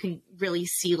amazing. You can really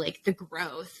see like the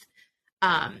growth,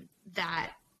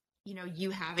 that,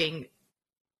 you having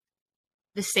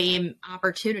the same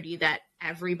opportunity that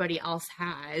everybody else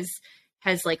has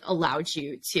like allowed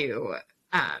you to,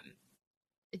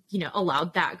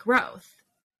 allowed that growth.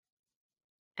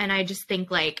 And I just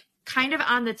think like kind of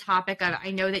on the topic of,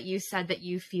 I know that you said that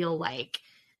you feel like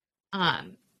a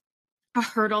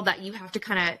hurdle that you have to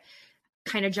kind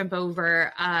of jump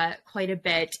over quite a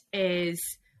bit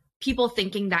is people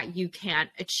thinking that you can't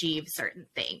achieve certain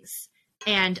things.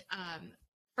 And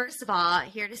first of all,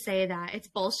 here to say that it's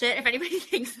bullshit if anybody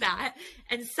thinks that.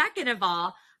 And second of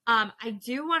all, I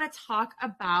do want to talk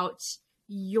about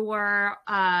your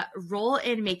role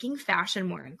in making fashion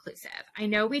more inclusive. I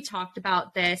know we talked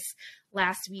about this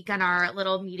last week on our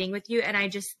little meeting with you, and I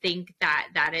just think that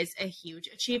that is a huge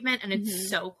achievement, and it's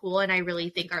so cool. And I really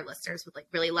think our listeners would like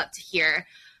really love to hear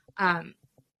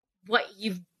what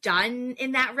you've done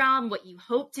in that realm, what you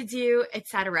hope to do,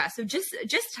 etc. So just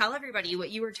tell everybody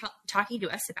what you were talking to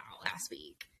us about last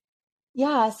week.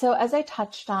 Yeah. So as I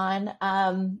touched on,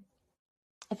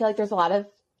 I feel like there's a lot of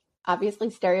obviously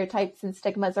stereotypes and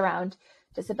stigmas around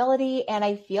disability. And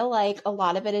I feel like a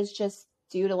lot of it is just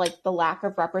due to like the lack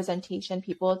of representation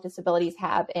people with disabilities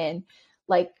have in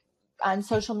like on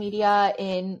social media,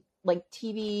 in like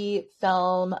TV,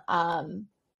 film,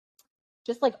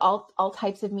 just like all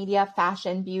types of media,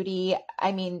 fashion, beauty.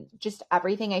 I mean, just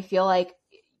everything. I feel like,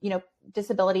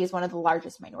 disability is one of the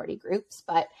largest minority groups,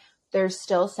 but there's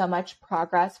still so much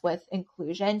progress with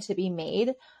inclusion to be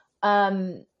made,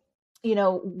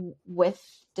 with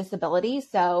disability.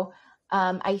 So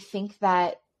I think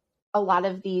that a lot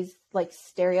of these like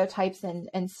stereotypes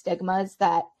and stigmas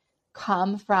that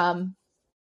come from,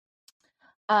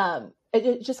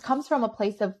 it just comes from a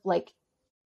place of like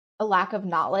a lack of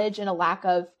knowledge and a lack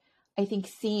of, I think,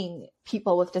 seeing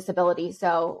people with disabilities.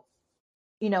 So,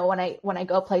 when I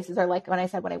go places, or like when I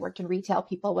said when I worked in retail,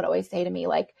 people would always say to me,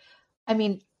 like, I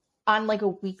mean, on like a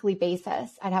weekly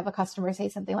basis, I'd have a customer say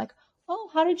something like, "Oh,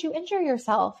 how did you injure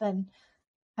yourself?" And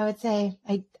I would say,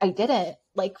 I didn't.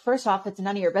 Like, first off, it's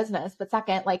none of your business. But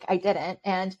second, like, I didn't.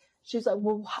 And she was like,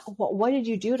 well, what did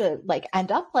you do to like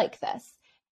end up like this?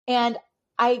 And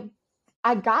I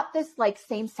got this like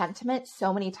same sentiment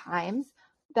so many times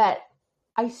that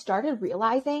I started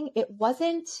realizing it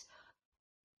wasn't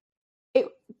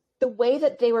the way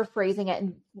that they were phrasing it.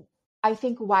 And I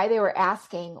think why they were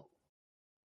asking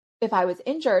if I was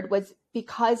injured was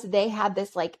because they had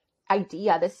this like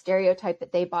idea, this stereotype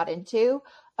that they bought into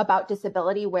about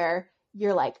disability, where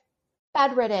you're like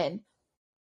bedridden,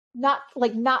 not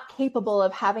capable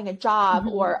of having a job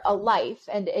or a life.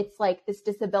 And it's like this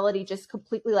disability just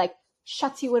completely like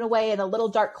shuts you away in a little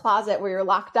dark closet where you're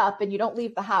locked up and you don't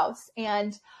leave the house.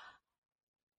 And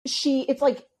it's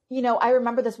like, I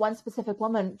remember this one specific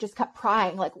woman just kept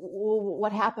crying, like,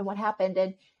 what happened? What happened?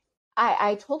 And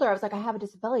I told her, I was like, I have a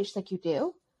disability. She's like, you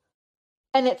do?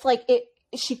 And it's like,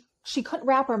 she couldn't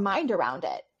wrap her mind around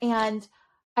it. And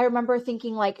I remember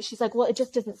thinking like, she's like, well, it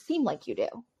just doesn't seem like you do.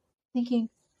 Thinking,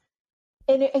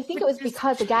 and I think it was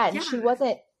because, again, she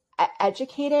wasn't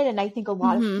educated, and I think a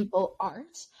lot of people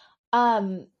aren't.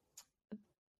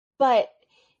 But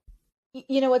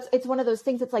it's one of those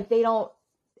things. It's like they don't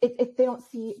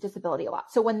see disability a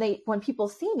lot. So when people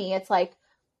see me, it's like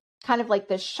kind of like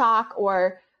this shock,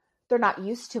 or they're not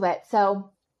used to it.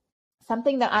 So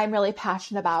something that I'm really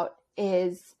passionate about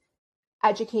is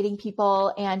educating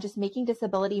people and just making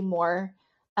disability more,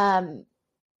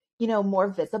 more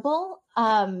visible,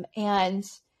 and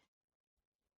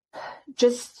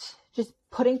just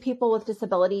putting people with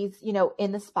disabilities,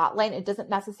 in the spotlight. It doesn't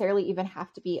necessarily even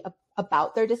have to be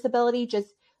about their disability, just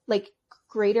like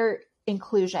greater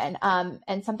inclusion.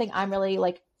 And something I'm really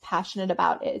like passionate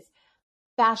about is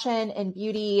fashion and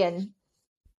beauty and,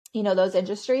 those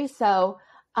industries. So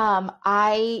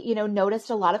I, noticed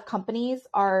a lot of companies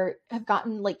have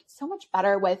gotten like so much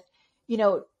better with,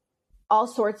 all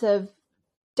sorts of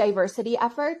diversity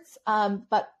efforts.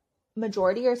 But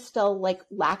majority are still like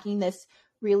lacking this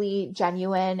really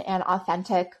genuine and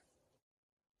authentic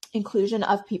inclusion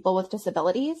of people with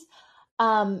disabilities.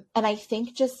 And I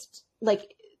think just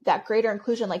like that greater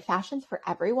inclusion, like fashion's for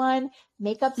everyone,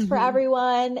 makeup's for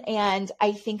everyone. And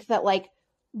I think that like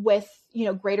with,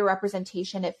 greater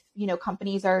representation, if,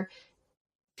 companies are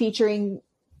featuring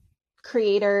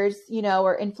creators,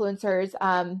 or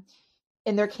influencers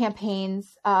in their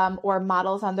campaigns, or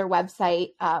models on their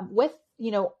website, with,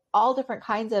 all different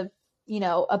kinds of,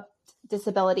 of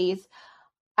disabilities,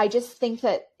 I just think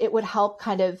that it would help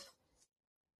kind of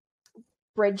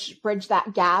bridge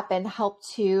that gap and help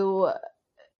to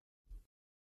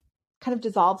kind of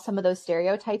dissolve some of those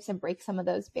stereotypes and break some of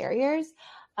those barriers.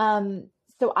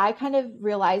 So I kind of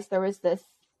realized there was this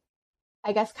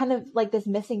I guess kind of like this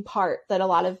missing part that a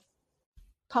lot of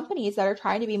companies that are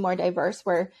trying to be more diverse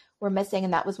were missing,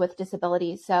 and that was with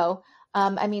disabilities. So,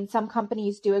 I mean, some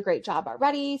companies do a great job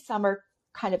already. Some are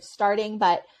kind of starting,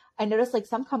 but I noticed like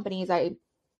some companies I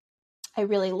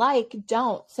really like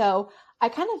don't. So I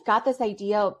kind of got this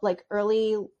idea like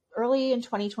early in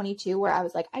 2022 where I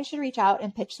was like, I should reach out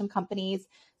and pitch some companies,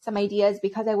 some ideas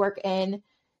because I work in,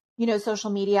 social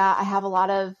media. I have a lot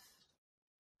of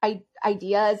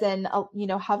ideas and,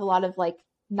 have a lot of like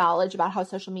knowledge about how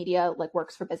social media like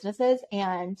works for businesses.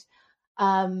 And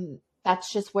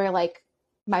that's just where like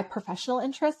my professional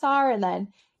interests are. And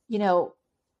then,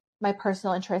 my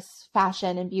personal interests,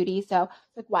 fashion and beauty. So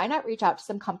like, why not reach out to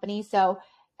some companies? So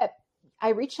I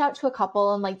reached out to a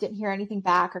couple and like didn't hear anything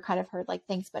back or kind of heard like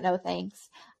thanks, but no thanks.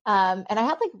 And I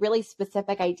had like really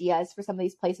specific ideas for some of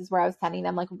these places where I was sending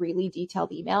them like really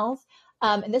detailed emails.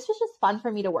 And this was just fun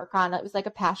for me to work on. It was like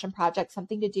a passion project,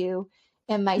 something to do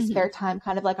in my spare time,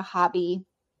 kind of like a hobby.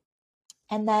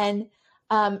 And then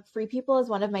Free People is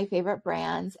one of my favorite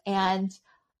brands. And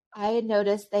I had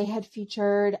noticed they had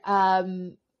featured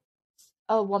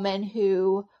a woman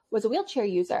who was a wheelchair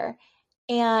user.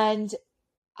 And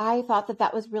I thought that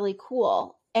that was really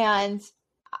cool. And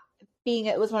being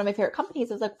it was one of my favorite companies,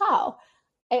 I was like, wow,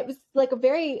 it was like a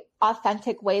very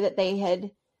authentic way that they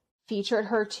had featured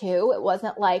her too. It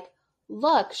wasn't like,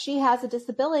 look, she has a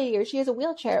disability or she has a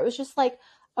wheelchair. It was just like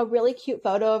a really cute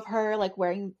photo of her like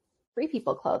wearing Free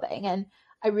People clothing. And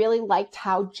I really liked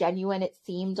how genuine it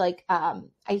seemed. Like, I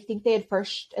think it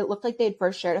looked like they had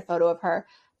first shared a photo of her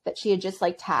that she had just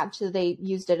like tagged. So they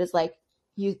used it as like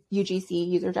UGC,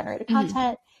 user generated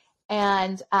content.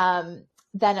 And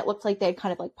then it looked like they had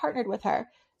kind of like partnered with her.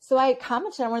 So I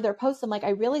commented on one of their posts. I'm like, I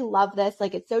really love this.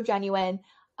 Like, it's so genuine.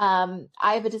 I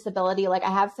have a disability. Like,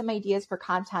 I have some ideas for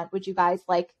content. Would you guys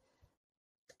like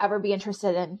ever be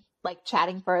interested in like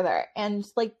chatting further? And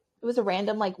like, it was a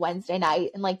random like Wednesday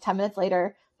night. And like 10 minutes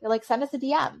later, they're like, send us a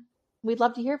DM. We'd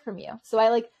love to hear from you. So I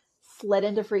like slid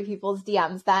into Free People's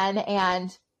DMs then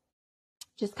and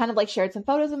just kind of like shared some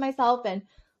photos of myself and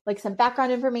like some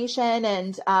background information.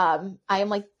 And I am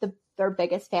like their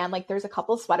biggest fan. Like, there's a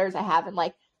couple sweaters I have in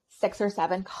like 6 or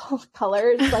 7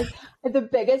 colors. Like, the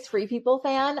biggest Free People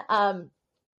fan.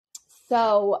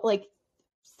 So like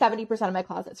 70% of my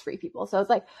closet's Free People. So it's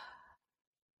like,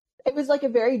 it was like a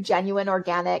very genuine,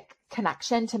 organic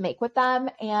connection to make with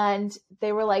them. And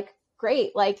they were like,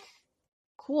 great, like,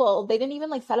 cool. They didn't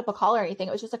even like set up a call or anything.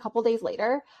 It was just a couple days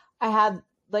later, I had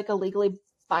like a legally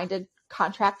binded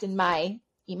contract in my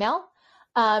email.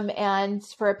 And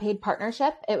for a paid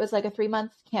partnership, it was like a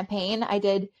 3-month campaign. I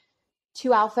did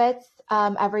 2 outfits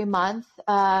every month,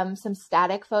 some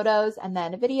static photos, and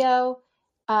then a video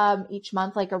each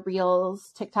month, like a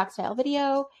Reels TikTok style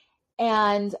video.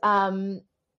 And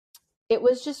it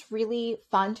was just really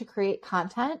fun to create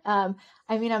content. I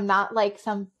mean, I'm not like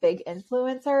some big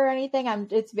influencer or anything.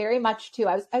 It's very much too,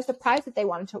 I was surprised that they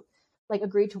wanted to like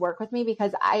agree to work with me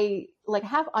because I like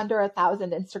have under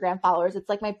 1,000 Instagram followers. It's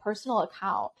like my personal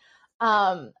account.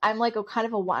 I'm like a kind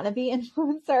of a wannabe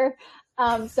influencer.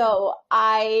 So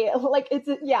I like,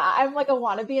 I'm like a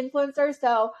wannabe influencer.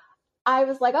 So I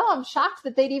was like, oh, I'm shocked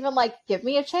that they'd even like give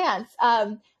me a chance.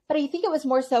 But I think it was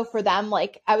more so for them.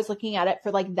 Like, I was looking at it for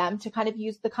like them to kind of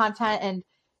use the content. And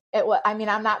I mean,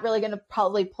 I'm not really going to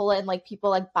probably pull in like people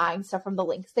like buying stuff from the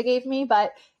links they gave me,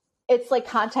 but it's like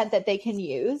content that they can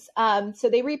use. So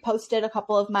they reposted a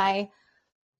couple of my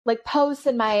like posts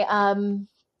and my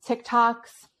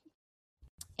TikToks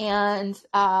and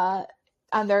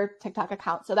on their TikTok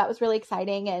account. So that was really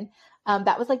exciting. And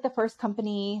that was like the first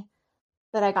company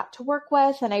that I got to work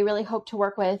with. And I really hope to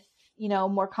work with,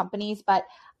 more companies. But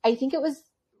I think it was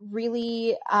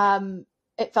really,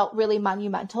 it felt really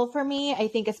monumental for me. I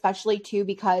think especially too,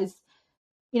 because,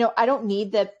 I don't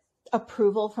need the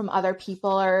approval from other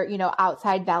people or,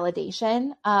 outside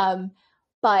validation.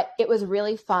 But it was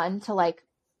really fun to like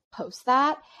post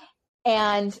that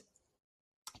and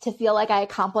to feel like I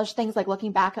accomplished things, like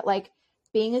looking back at like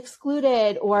being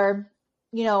excluded or,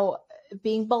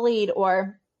 being bullied,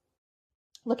 or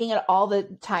looking at all the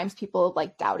times people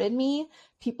like doubted me,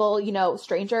 people,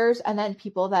 strangers, and then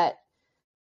people that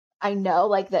I know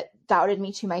like that doubted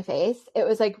me to my face. It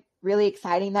was like really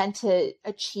exciting then to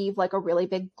achieve like a really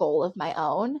big goal of my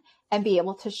own and be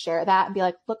able to share that and be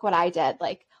like, look what I did.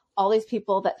 Like, all these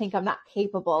people that think I'm not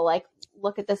capable, like,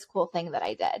 look at this cool thing that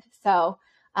I did. So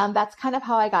that's kind of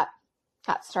how I got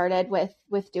started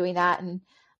with doing that. And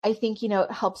I think,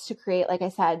 it helps to create, like I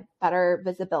said, better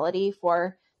visibility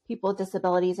for people with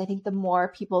disabilities. I think the more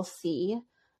people see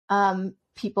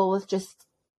people with just,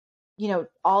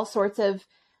 all sorts of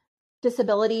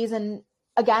disabilities and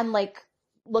again, like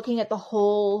looking at the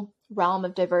whole realm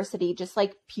of diversity, just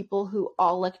like people who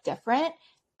all look different.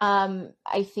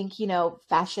 I think,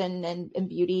 fashion and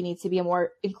beauty needs to be a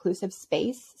more inclusive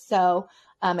space. So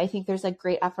I think there's like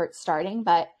great effort starting,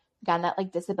 but again, that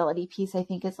like disability piece, I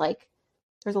think is like,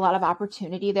 there's a lot of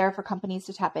opportunity there for companies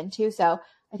to tap into. So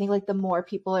I think like the more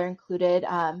people are included,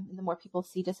 and the more people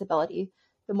see disability,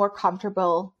 the more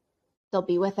comfortable they'll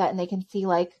be with it. And they can see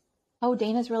like, oh,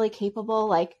 Dana's really capable.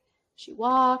 Like she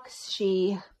walks,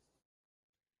 she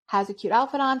has a cute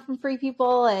outfit on from Free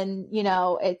People, and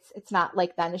it's not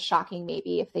like then as shocking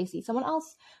maybe if they see someone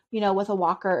else with a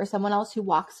walker or someone else who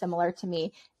walks similar to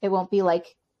me. It won't be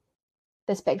like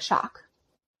this big shock.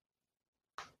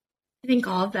 I think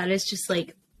all of that is just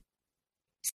like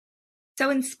so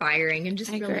inspiring and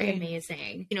just really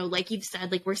amazing. Like you've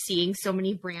said, like we're seeing so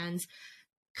many brands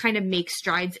kind of make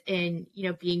strides in,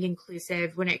 being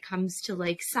inclusive when it comes to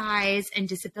like size and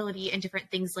disability and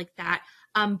different things like that.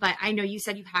 But I know you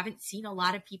said you haven't seen a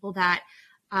lot of people that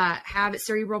have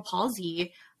cerebral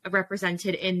palsy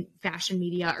represented in fashion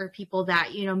media, or people that,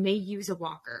 may use a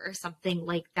walker or something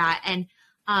like that. And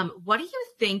what do you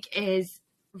think is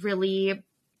really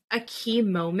a key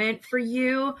moment for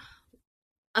you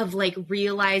of like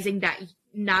realizing that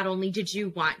not only did you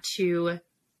want to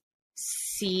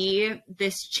see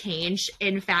this change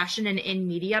in fashion and in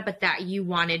media, but that you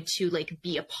wanted to like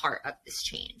be a part of this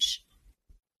change?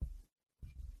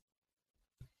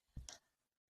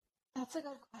 That's a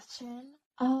good question.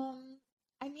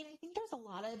 I mean, I think there's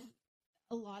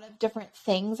a lot of different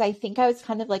things. I think I was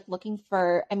kind of like looking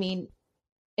for, I mean,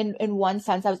 in one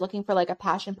sense, I was looking for like a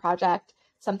passion project,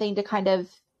 something to kind of,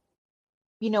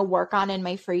 work on in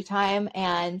my free time.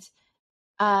 And,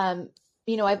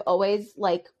 I've always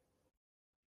like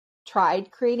tried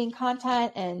creating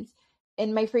content and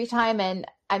in my free time. And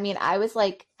I mean, I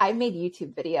made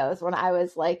YouTube videos when I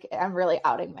was like, I'm really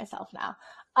outing myself now.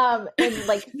 In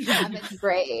like 7th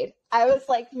grade, I was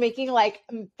like making like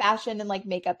fashion and like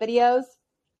makeup videos.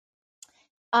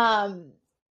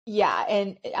 Yeah.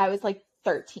 And I was like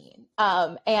 13.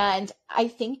 And I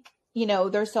think,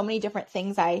 there's so many different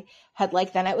things I had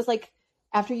like then. It was like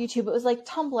after YouTube, it was like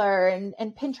Tumblr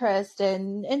and Pinterest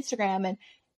and Instagram and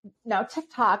now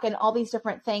TikTok and all these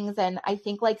different things. And I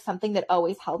think like something that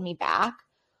always held me back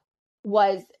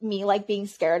was me like being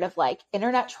scared of like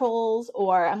internet trolls,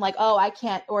 or I'm like, oh, I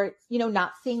can't, or,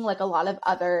 not seeing like a lot of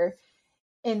other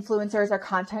influencers or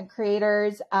content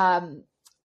creators,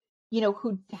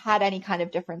 who had any kind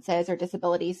of differences or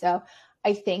disability. So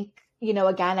I think,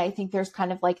 again, I think there's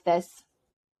kind of like this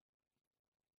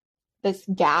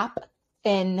gap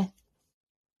in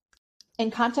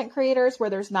content creators where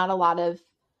there's not a lot of,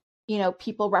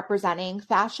 people representing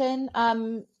fashion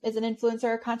as an influencer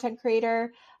or content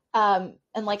creator. And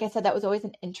like I said, that was always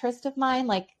an interest of mine,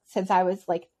 like since I was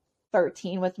like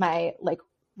 13 with my like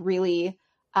really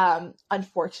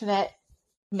unfortunate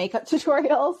makeup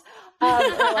tutorials.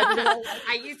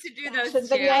 I used to do those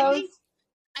too.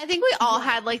 I think we all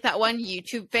had like that one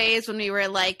YouTube phase when we were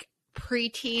like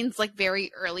preteens, like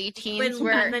very early teens,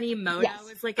 when Lemon Emoto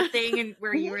was like a thing, and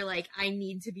where you were like, I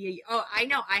need to be I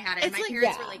know I had it. And my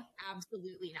parents were like,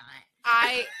 absolutely not.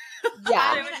 I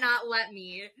would not let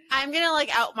me. I'm gonna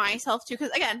like out myself too,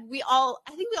 because again, I think we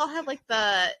all have like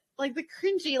the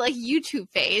cringy like YouTube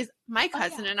phase. My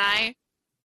cousin and I,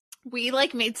 we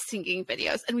like made singing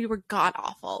videos, and we were god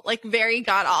awful, like very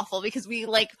god awful, because we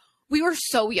were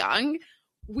so young.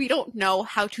 We don't know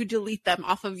how to delete them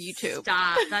off of YouTube.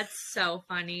 Stop. That's so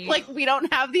funny. Like, we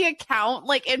don't have the account,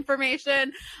 like,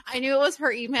 information. I knew it was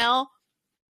her email,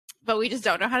 but we just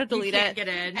don't know how to delete it. Get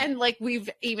in. And, like, we've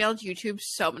emailed YouTube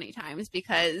so many times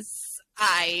because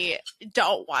I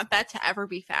don't want that to ever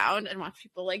be found and want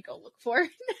people, like, go look for it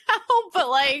now. But,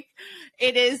 like,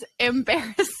 it is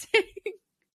embarrassing.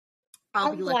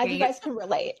 I'm glad you guys can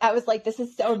relate. I was like, this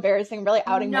is so embarrassing, really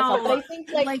outing myself. But I think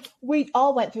like we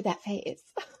all went through that phase.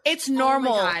 It's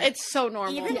normal. It's so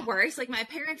normal. Even worse, like my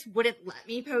parents wouldn't let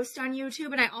me post on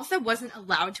YouTube. And I also wasn't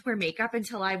allowed to wear makeup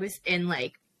until I was in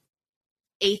like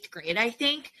 8th grade, I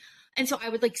think. And so I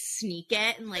would like sneak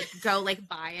it and like go like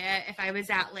buy it if I was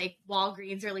at like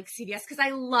Walgreens or like CVS, because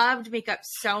I loved makeup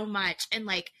so much. And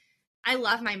like I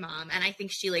love my mom, and I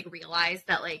think she like realized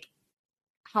that like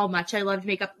how much I loved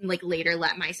makeup, and like later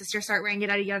let my sister start wearing it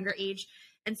at a younger age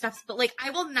and stuff. But like I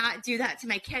will not do that to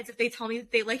my kids if they tell me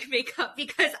that they like makeup,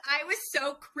 because I was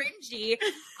so cringy.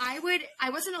 I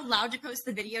wasn't allowed to post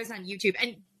the videos on YouTube.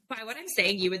 And by what I'm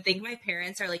saying, you would think my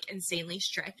parents are like insanely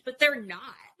strict, but they're not.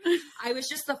 I was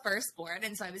just the firstborn,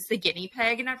 and so I was the guinea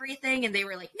pig and everything, and they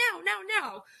were like,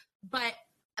 no. But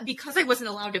because I wasn't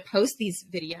allowed to post these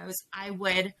videos, I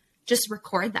would just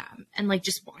record them and like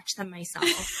just watch them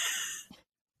myself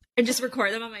and just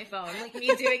record them on my phone. Like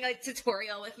me doing like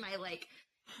tutorial with my like,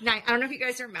 I don't know if you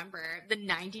guys remember the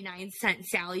 99-cent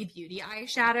Sally Beauty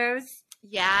eyeshadows.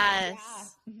 Yes.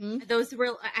 Yeah. Mm-hmm. Those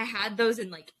were, I had those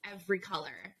in like every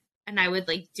color, and I would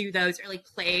like do those or like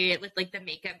play with like the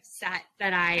makeup set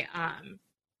that I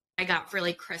got for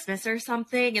like Christmas or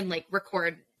something, and like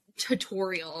record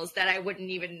tutorials that I wouldn't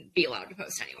even be allowed to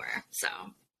post anywhere. So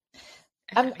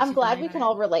I'm glad we can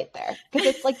all relate there, because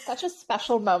it's like such a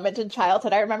special moment in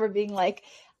childhood. I remember being like,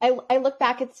 I look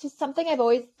back, it's just something I've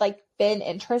always like been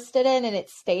interested in, and it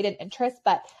stayed an interest.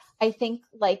 But I think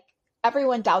like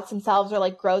everyone doubts themselves or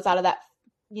like grows out of that,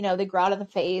 you know, they grow out of the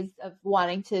phase of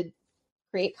wanting to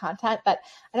create content. But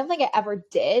I don't think I ever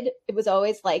did. It was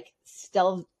always like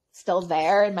still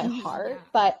there in my heart. Yeah.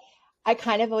 But I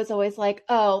kind of was always like,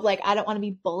 oh, like I don't want to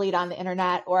be bullied on the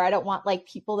internet, or I don't want like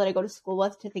people that I go to school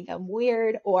with to think I'm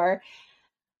weird, or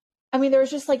I mean, there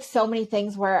was just like so many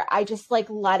things where I just like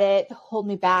let it hold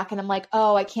me back. And I'm like,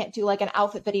 oh, I can't do like an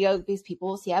outfit video because people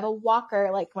will see I have a walker,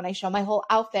 like when I show my whole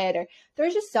outfit. Or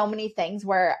there's just so many things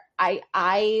where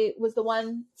I was the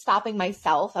one stopping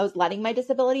myself. I was letting my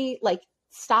disability like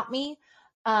stop me,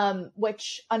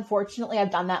 which unfortunately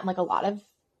I've done that in like a lot of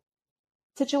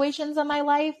situations in my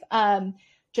life.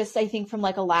 Just I think from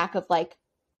like a lack of like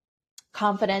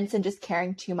confidence and just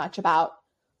caring too much about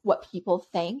what people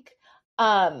think.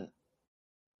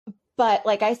 But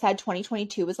like I said,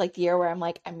 2022 was like the year where I'm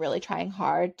like, I'm really trying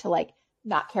hard to like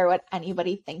not care what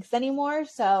anybody thinks anymore.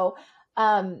 So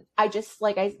I just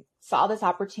like, I saw this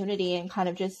opportunity and kind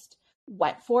of just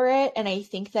went for it. And I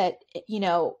think that, you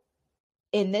know,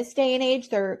 in this day and age,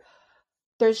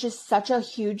 there's just such a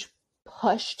huge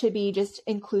push to be just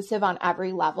inclusive on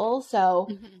every level. So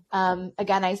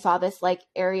again, I saw this like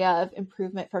area of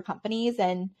improvement for companies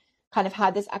and kind of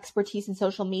had this expertise in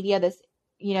social media, this,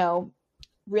 you know,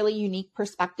 really unique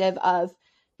perspective of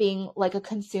being like a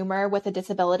consumer with a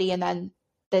disability, and then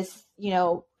this, you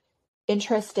know,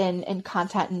 interest in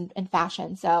content and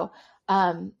fashion. So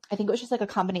I think it was just like a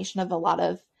combination of a lot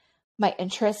of my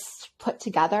interests put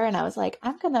together, and I was like,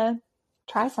 I'm gonna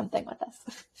try something with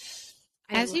this.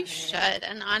 As you should.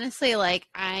 And honestly, like,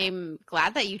 I'm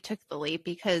glad that you took the leap,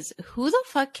 because who the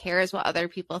fuck cares what other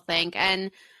people think? And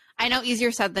I know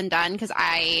easier said than done, because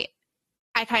I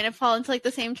kind of fall into like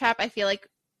the same trap. I feel like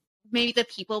maybe the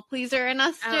people pleaser in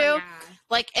us do. Yeah.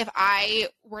 Like if I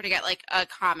were to get like a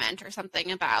comment or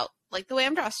something about like the way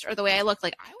I'm dressed or the way I look,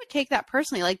 like I would take that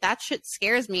personally. Like that shit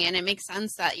scares me. And it makes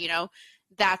sense that, you know,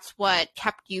 that's what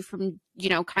kept you from, you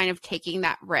know, kind of taking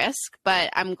that risk.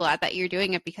 But I'm glad that you're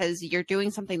doing it, because you're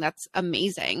doing something that's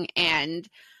amazing. And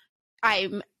I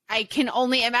can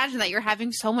only imagine that you're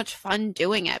having so much fun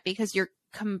doing it, because you're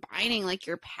combining like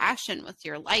your passion with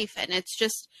your life. And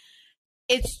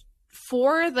it's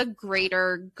for the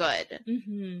greater good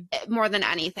more than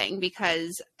anything,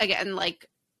 because again, like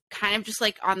kind of just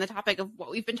like on the topic of what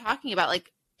we've been talking about,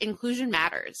 like inclusion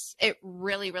matters. It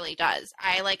really, really does.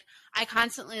 I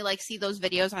constantly like see those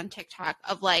videos on TikTok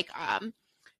of like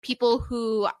people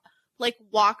who like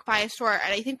walk by a store.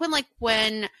 And I think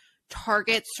when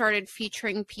Target started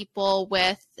featuring people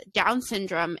with Down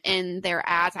syndrome in their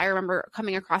ads, I remember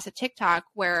coming across a TikTok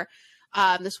where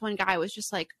this one guy was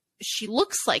just like, she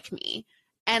looks like me.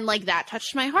 And like that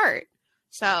touched my heart.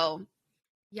 So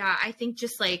yeah, I think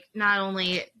just like not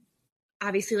only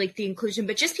obviously like the inclusion,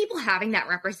 but just people having that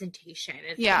representation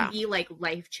can be like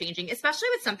life changing, especially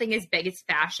with something as big as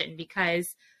fashion,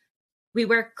 because we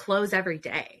wear clothes every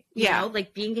day. You know,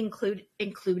 like being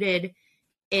included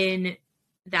in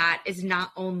that is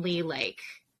not only like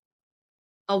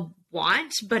a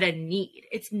want, but a need.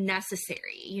 It's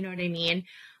necessary. You know what I mean?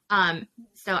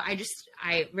 So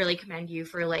I really commend you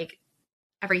for like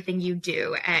everything you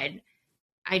do. And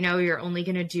I know you're only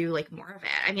going to do like more of it.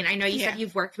 I mean, I know you said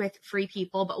you've worked with Free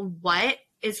People, but what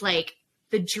is like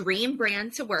the dream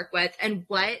brand to work with? And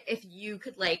what if you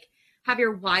could like have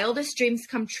your wildest dreams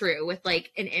come true with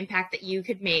like an impact that you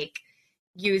could make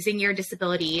using your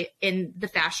disability in the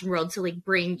fashion world to like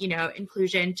bring, you know,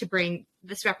 inclusion, to bring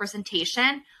this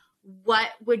representation? What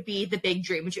would be the big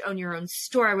dream? Would you own your own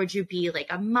store? Would you be like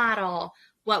a model?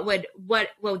 What would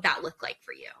that look like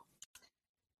for you?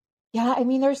 Yeah, I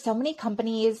mean, there's so many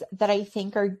companies that I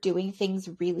think are doing things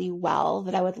really well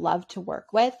that I would love to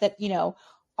work with, that, you know,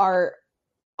 are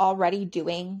already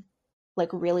doing like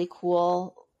really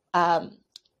cool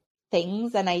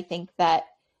things. And I think that,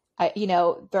 you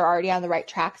know, they're already on the right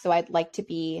track. So I'd like to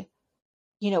be,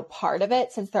 you know, part of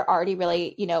it, since they're already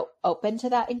really, you know, open to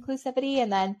that inclusivity.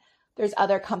 And then there's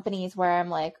other companies where I'm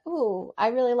like, ooh, I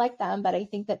really like them, but I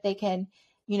think that they can,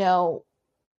 you know,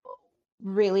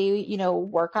 really,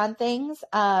 work on things.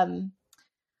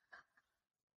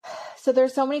 So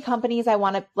there's so many companies I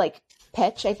want to like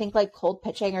pitch. I think like cold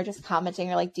pitching or just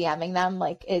commenting or like DMing them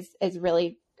like is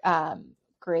really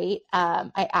great.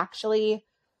 I actually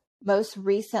most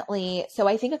recently, so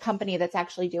I think a company that's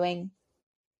actually doing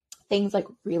things like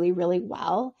really, really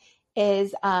well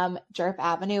is Jerf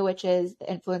Avenue, which is the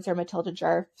influencer Matilda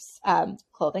Jerf's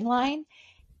clothing line.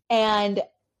 And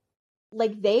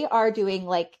like they are doing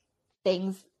like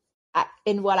things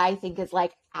in what I think is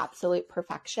like absolute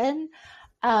perfection.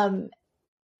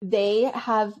 They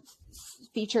have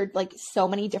featured like so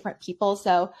many different people.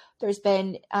 So there's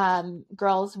been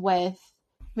girls with,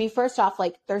 I mean, first off,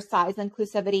 like their size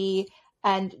inclusivity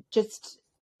and just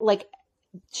like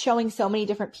showing so many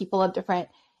different people of different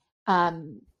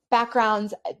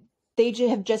backgrounds. They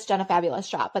have just done a fabulous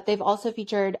job, but they've also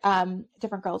featured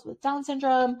different girls with Down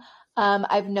syndrome.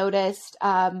 I've noticed,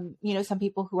 some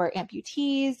people who are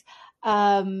amputees.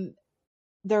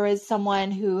 There is someone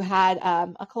who had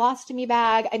a colostomy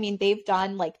bag. I mean, they've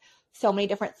done like so many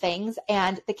different things.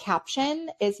 And the caption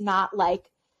is not like,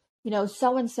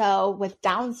 so-and-so with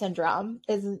Down syndrome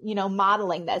is,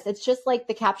 modeling this. It's just like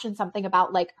the caption, something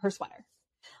about like her sweater.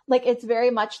 Like, it's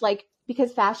very much like,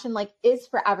 because fashion like is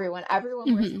for everyone.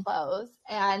 Everyone wears clothes.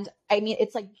 And I mean,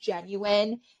 it's like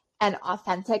genuine and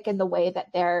authentic in the way that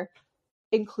they're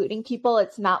including people.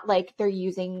 It's not like they're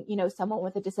using, someone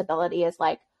with a disability as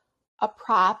like a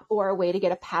prop or a way to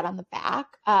get a pat on the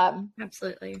back.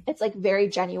 Absolutely. It's like very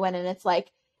genuine. And it's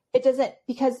like, it doesn't,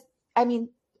 because I mean,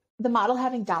 the model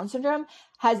having Down syndrome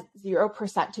has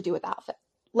 0% to do with the outfit.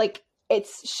 Like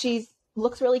she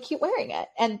looks really cute wearing it.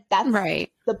 And that's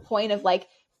right. The point of like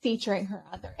featuring her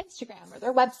on their Instagram or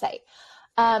their website.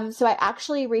 So I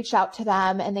actually reached out to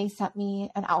them and they sent me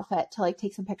an outfit to like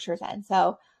take some pictures in.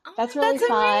 So that's really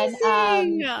fun.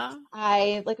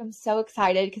 I'm so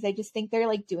excited because I just think they're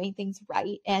like doing things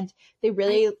right. And they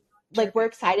really like, we're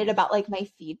excited about like my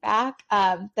feedback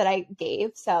that I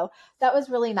gave. So that was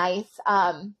really nice.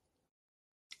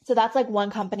 So that's like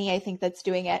one company I think that's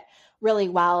doing it really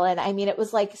well. And I mean, it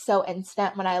was like so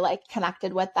instant when I like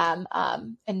connected with them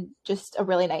and just a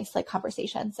really nice like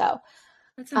conversation. So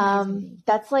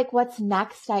that's like what's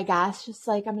next, I guess. Just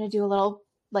like I'm going to do a little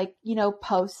like,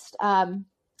 post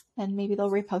and maybe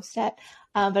they'll repost it.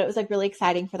 But it was like really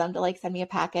exciting for them to like send me a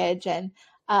package. And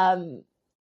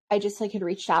I just like had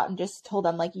reached out and just told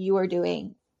them like, you are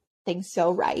doing things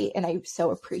so right. And I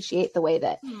so appreciate the way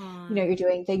that, you're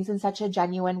doing things in such a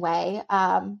genuine way.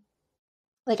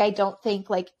 Like, I don't think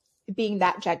like being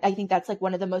that, I think that's like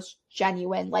one of the most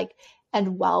genuine, like,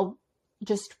 and well,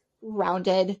 just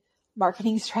rounded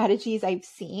marketing strategies I've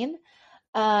seen.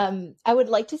 I would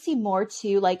like to see more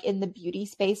too, like in the beauty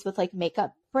space with like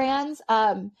makeup brands.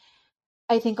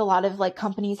 I think a lot of like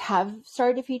companies have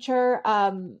started to feature,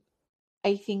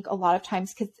 I think a lot of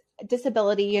times because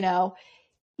disability,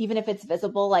 even if it's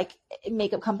visible, like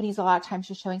makeup companies, a lot of times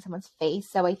just showing someone's face.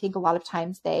 So I think a lot of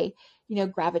times they,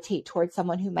 gravitate towards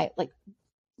someone who might like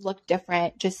look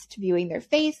different, just viewing their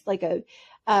face. Like a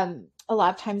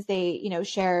lot of times they,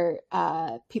 share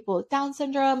people with Down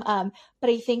syndrome. But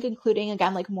I think including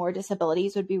again, like more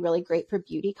disabilities would be really great for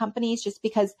beauty companies, just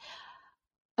because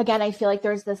again, I feel like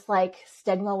there's this like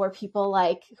stigma where people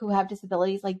like who have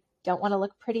disabilities, like don't want to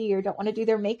look pretty or don't want to do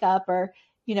their makeup or,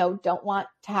 don't want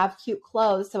to have cute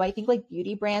clothes. So I think like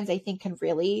beauty brands, I think can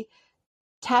really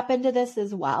tap into this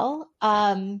as well.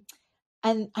 And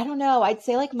I don't know, I'd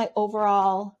say like my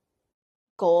overall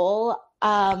goal,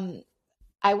 I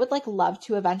would like love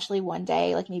to eventually one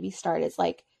day, like maybe start as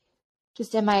like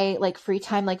just in my like free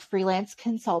time, like freelance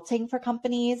consulting for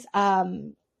companies,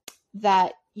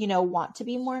 that, want to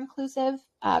be more inclusive,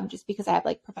 just because I have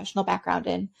like professional background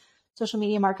in social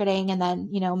media marketing and then,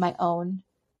 my own,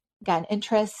 again,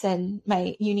 interests and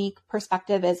my unique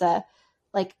perspective as a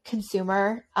like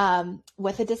consumer,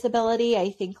 with a disability. I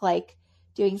think like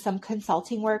doing some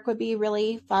consulting work would be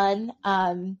really fun.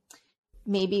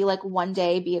 Maybe like one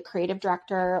day be a creative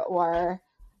director or,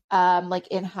 like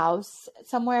in-house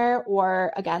somewhere,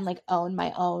 or again, like own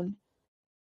my own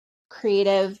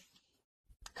creative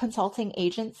consulting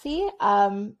agency.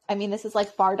 I mean, this is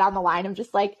like far down the line. I'm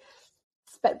just like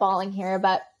spitballing here,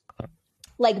 but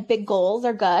like big goals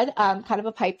are good. Kind of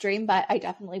a pipe dream, but I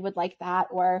definitely would like that.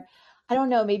 Or I don't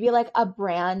know, maybe like a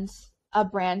brand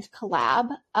collab,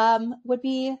 would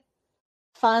be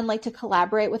fun, like to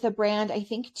collaborate with a brand. I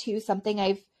think too, something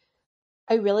I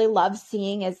really love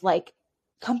seeing is like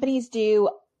companies do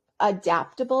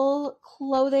adaptable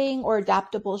clothing or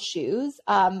adaptable shoes.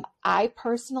 I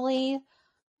personally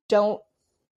don't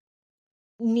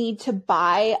need to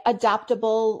buy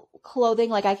adaptable clothing,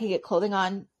 like I can get clothing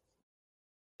on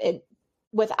it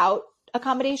without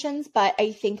accommodations, but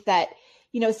I think that,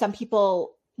 some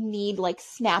people need like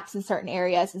snaps in certain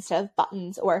areas instead of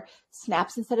buttons, or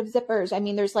snaps instead of zippers. I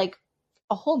mean, there's like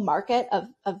a whole market of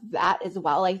that as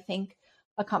well. I think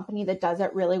a company that does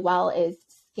it really well is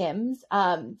Skims.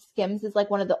 Skims is like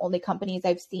one of the only companies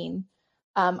I've seen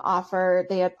offer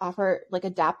like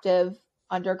adaptive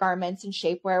undergarments and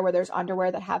shapewear, where there's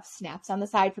underwear that have snaps on the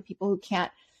side for people who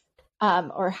can't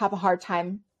or have a hard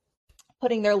time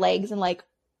putting their legs in like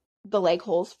the leg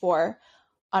holes for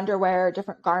underwear,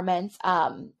 different garments.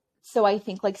 So I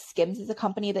think like Skims is a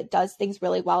company that does things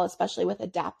really well, especially with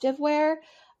adaptive wear.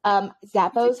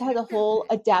 Zappos has a whole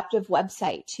adaptive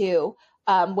website too,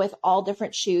 with all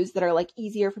different shoes that are like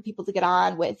easier for people to get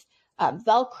on, with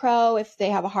Velcro if they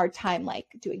have a hard time like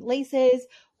doing laces,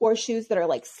 or shoes that are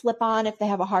like slip on if they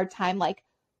have a hard time like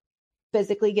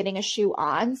physically getting a shoe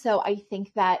on. So I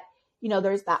think that,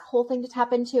 there's that whole thing to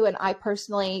tap into. And I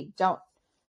personally don't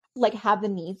like have the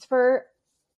needs for,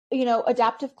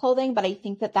 adaptive clothing, but I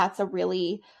think that that's a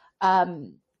really, a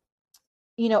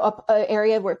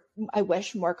area where I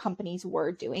wish more companies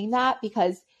were doing that,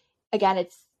 because again,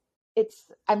 it's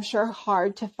I'm sure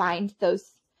hard to find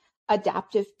those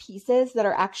adaptive pieces that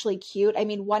are actually cute. I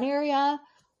mean, one area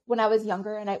when I was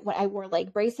younger and when I wore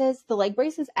leg braces, the leg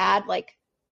braces add like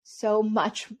so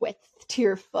much width to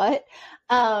your foot.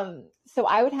 So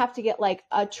I would have to get like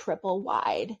a triple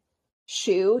wide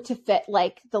shoe to fit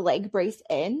like the leg brace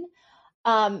in.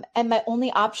 And my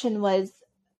only option was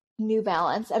New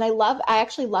Balance. And I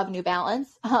actually love New Balance.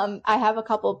 I have a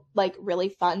couple like really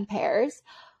fun pairs,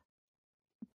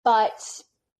 but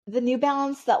the New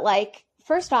Balance that like,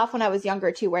 first off, when I was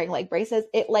younger too, wearing leg braces,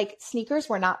 it like sneakers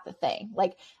were not the thing.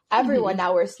 Like everyone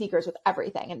now wears sneakers with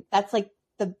everything. And that's like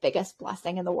the biggest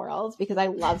blessing in the world, because I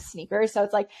love sneakers. So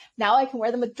it's like, now I can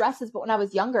wear them with dresses. But when I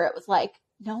was younger, it was like,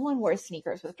 no one wears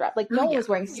sneakers with dress. Like no one was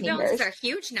wearing sneakers. They're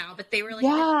huge now, but they were like the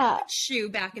dad shoe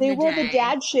back in the day. They were the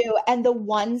dad shoe, and the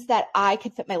ones that I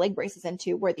could fit my leg braces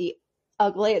into were the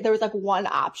ugly. There was like one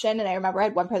option, and I remember I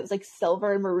had one pair that was like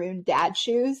silver and maroon dad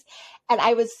shoes, and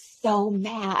I was so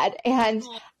mad. And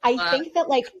I think that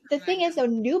like the thing is, though,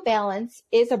 New Balance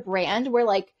is a brand where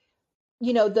like,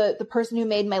 the person who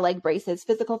made my leg braces,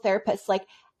 physical therapist, like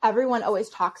everyone always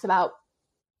talks about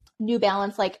New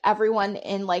Balance, like everyone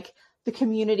in like the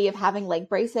community of having leg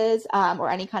braces or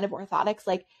any kind of orthotics,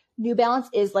 like New Balance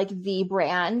is like the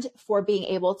brand for being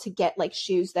able to get like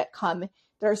shoes that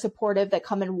are supportive, that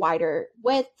come in wider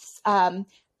widths,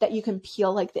 that you can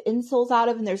peel like the insoles out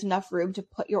of, and there's enough room to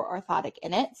put your orthotic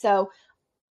in it. So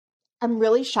I'm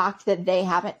really shocked that they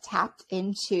haven't tapped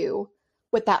into,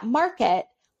 with that market,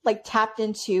 like tapped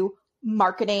into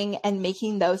marketing and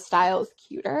making those styles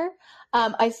cuter.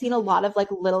 I've seen a lot of like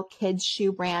little kids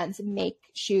shoe brands make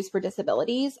shoes for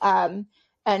disabilities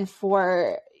and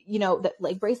for, that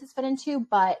leg braces fit into,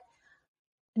 but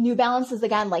New Balance is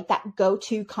again like that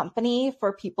go-to company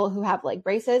for people who have leg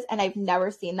braces. And I've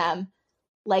never seen them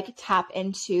like tap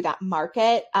into that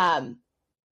market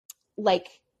like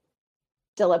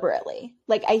deliberately.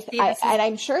 Like and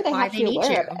I'm sure they have to be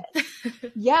aware of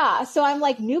it. Yeah. So I'm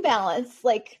like, New Balance,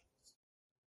 like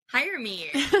hire me.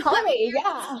 Call me,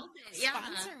 yeah.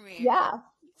 Sponsor me. Yeah.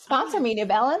 Sponsor me, New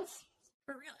Balance.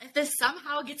 For real. If this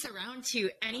somehow gets around to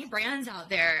any brands out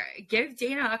there, give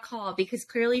Dana a call, because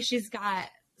clearly she's got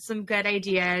some good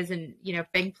ideas and,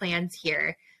 big plans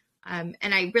here. And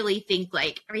I really think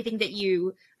like everything that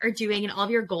you are doing and all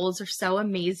of your goals are so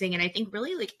amazing. And I think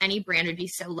really like any brand would be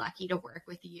so lucky to work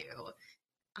with you.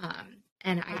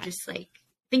 And I just like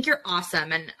think you're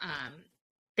awesome. And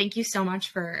thank you so much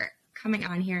for coming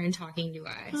on here and talking to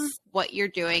us. What you're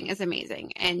doing is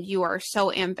amazing, and you are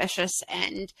so ambitious,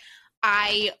 and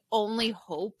I only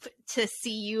hope to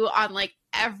see you on like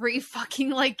every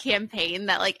fucking like campaign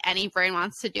that like any brand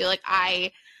wants to do. Like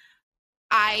I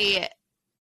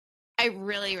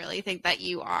really, really think that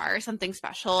you are something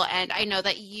special. And I know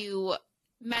that you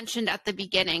mentioned at the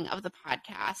beginning of the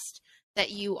podcast that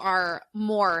you are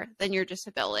more than your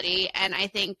disability. And I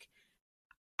think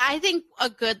a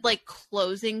good like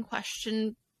closing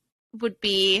question would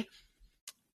be,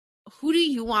 who do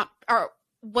you want, or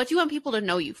what do you want people to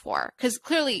know you for? Because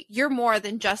clearly you're more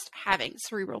than just having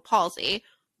cerebral palsy,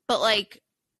 but like,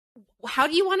 how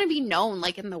do you want to be known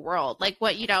like in the world? Like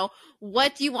what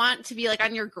do you want to be like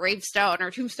on your gravestone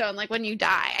or tombstone, like when you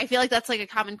die? I feel like that's like a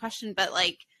common question, but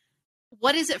like,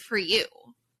 what is it for you?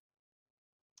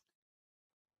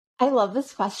 I love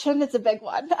this question. It's a big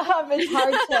one. It's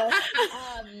hard to,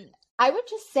 I would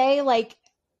just say like,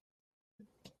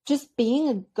 just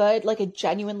being a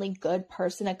genuinely good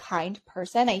person, a kind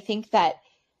person. I think that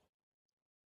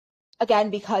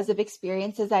again, because of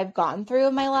experiences I've gone through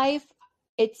in my life,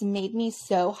 it's made me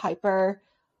so hyper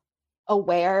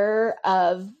aware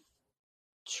of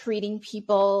treating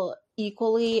people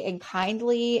equally and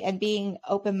kindly and being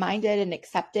open-minded and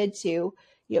accepted to, you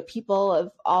know, people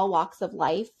of all walks of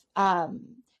life.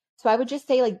 So I would just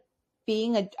say, like,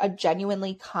 being a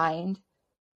genuinely kind,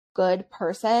 good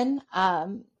person. I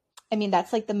mean,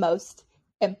 that's like the most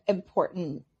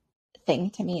important thing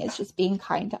to me, is just being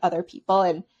kind to other people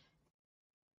and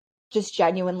just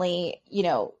genuinely, you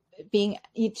know, being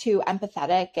too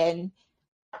empathetic and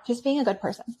just being a good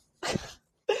person.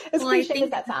 As cliche as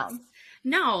that sounds.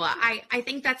 No, I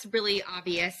think that's really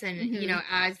obvious. And, you know,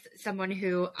 as someone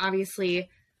who obviously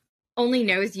only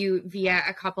knows you via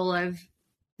a couple of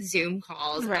Zoom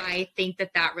calls, right, I think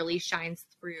that really shines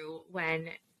through when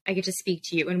I get to speak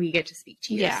to you, when we get to speak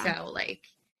to you. Yeah. So, like,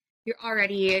 you're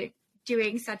already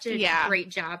doing such a great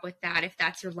job with that. If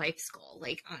that's your life's goal,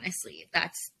 like, honestly,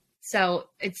 it's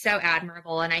so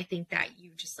admirable. And I think that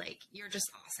you're just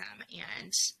awesome.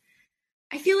 And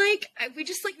I feel like we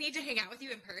just like need to hang out with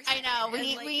you in person. I know.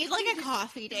 We need like a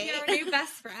coffee date. You're our new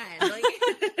best friend.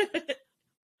 Like,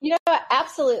 you know what?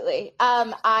 Absolutely.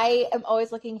 I am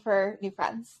always looking for new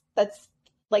friends. That's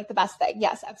like the best thing.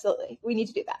 Yes, absolutely. We need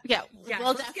to do that. Yeah.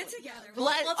 We'll get together.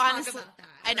 Let's honestly, talk about that.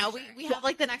 I know we have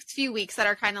like the next few weeks that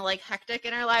are kind of like hectic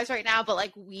in our lives right now, but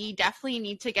like we definitely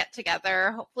need to get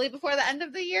together hopefully before the end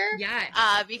of the year.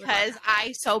 Yeah. Because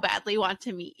I so badly want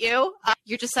to meet you.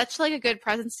 You're just such like a good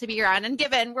presence to be around. And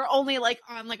given we're only like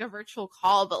on like a virtual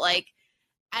call, but like,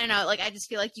 I don't know, like I just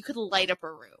feel like you could light up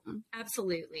a room.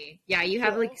 Absolutely. Yeah. You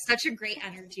have like such a great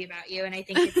energy about you. And I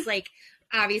think it's like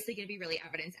obviously going to be really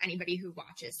evident to anybody who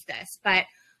watches this, but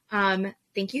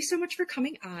thank you so much for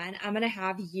coming on. I'm going to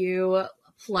have you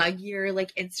plug your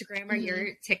like Instagram or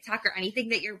your TikTok or anything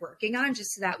that you're working on,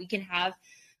 just so that we can have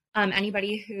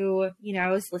anybody who, you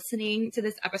know, is listening to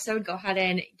this episode go ahead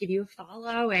and give you a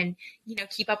follow and, you know,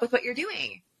 keep up with what you're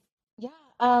doing. Yeah.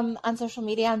 On social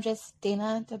media, I'm just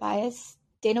Dana Tobias,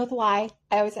 Dana with a Y.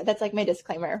 I always, that's like my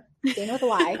disclaimer, Dana with a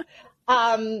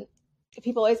Y.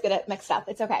 People always get it mixed up.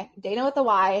 It's okay. Dana with a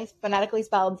Y, phonetically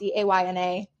spelled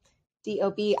Dayna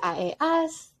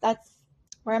Dobias. That's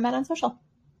where I'm at on social.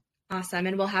 Awesome.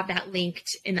 And we'll have that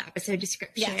linked in the episode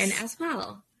description as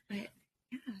well. But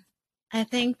yeah. I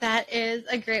think that is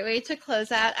a great way to close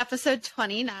out episode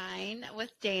 29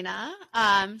 with Dana.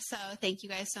 So thank you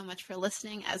guys so much for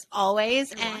listening as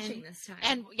always. And watching this time.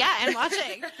 And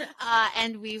watching.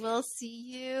 And we will see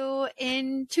you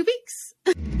in 2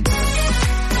 weeks.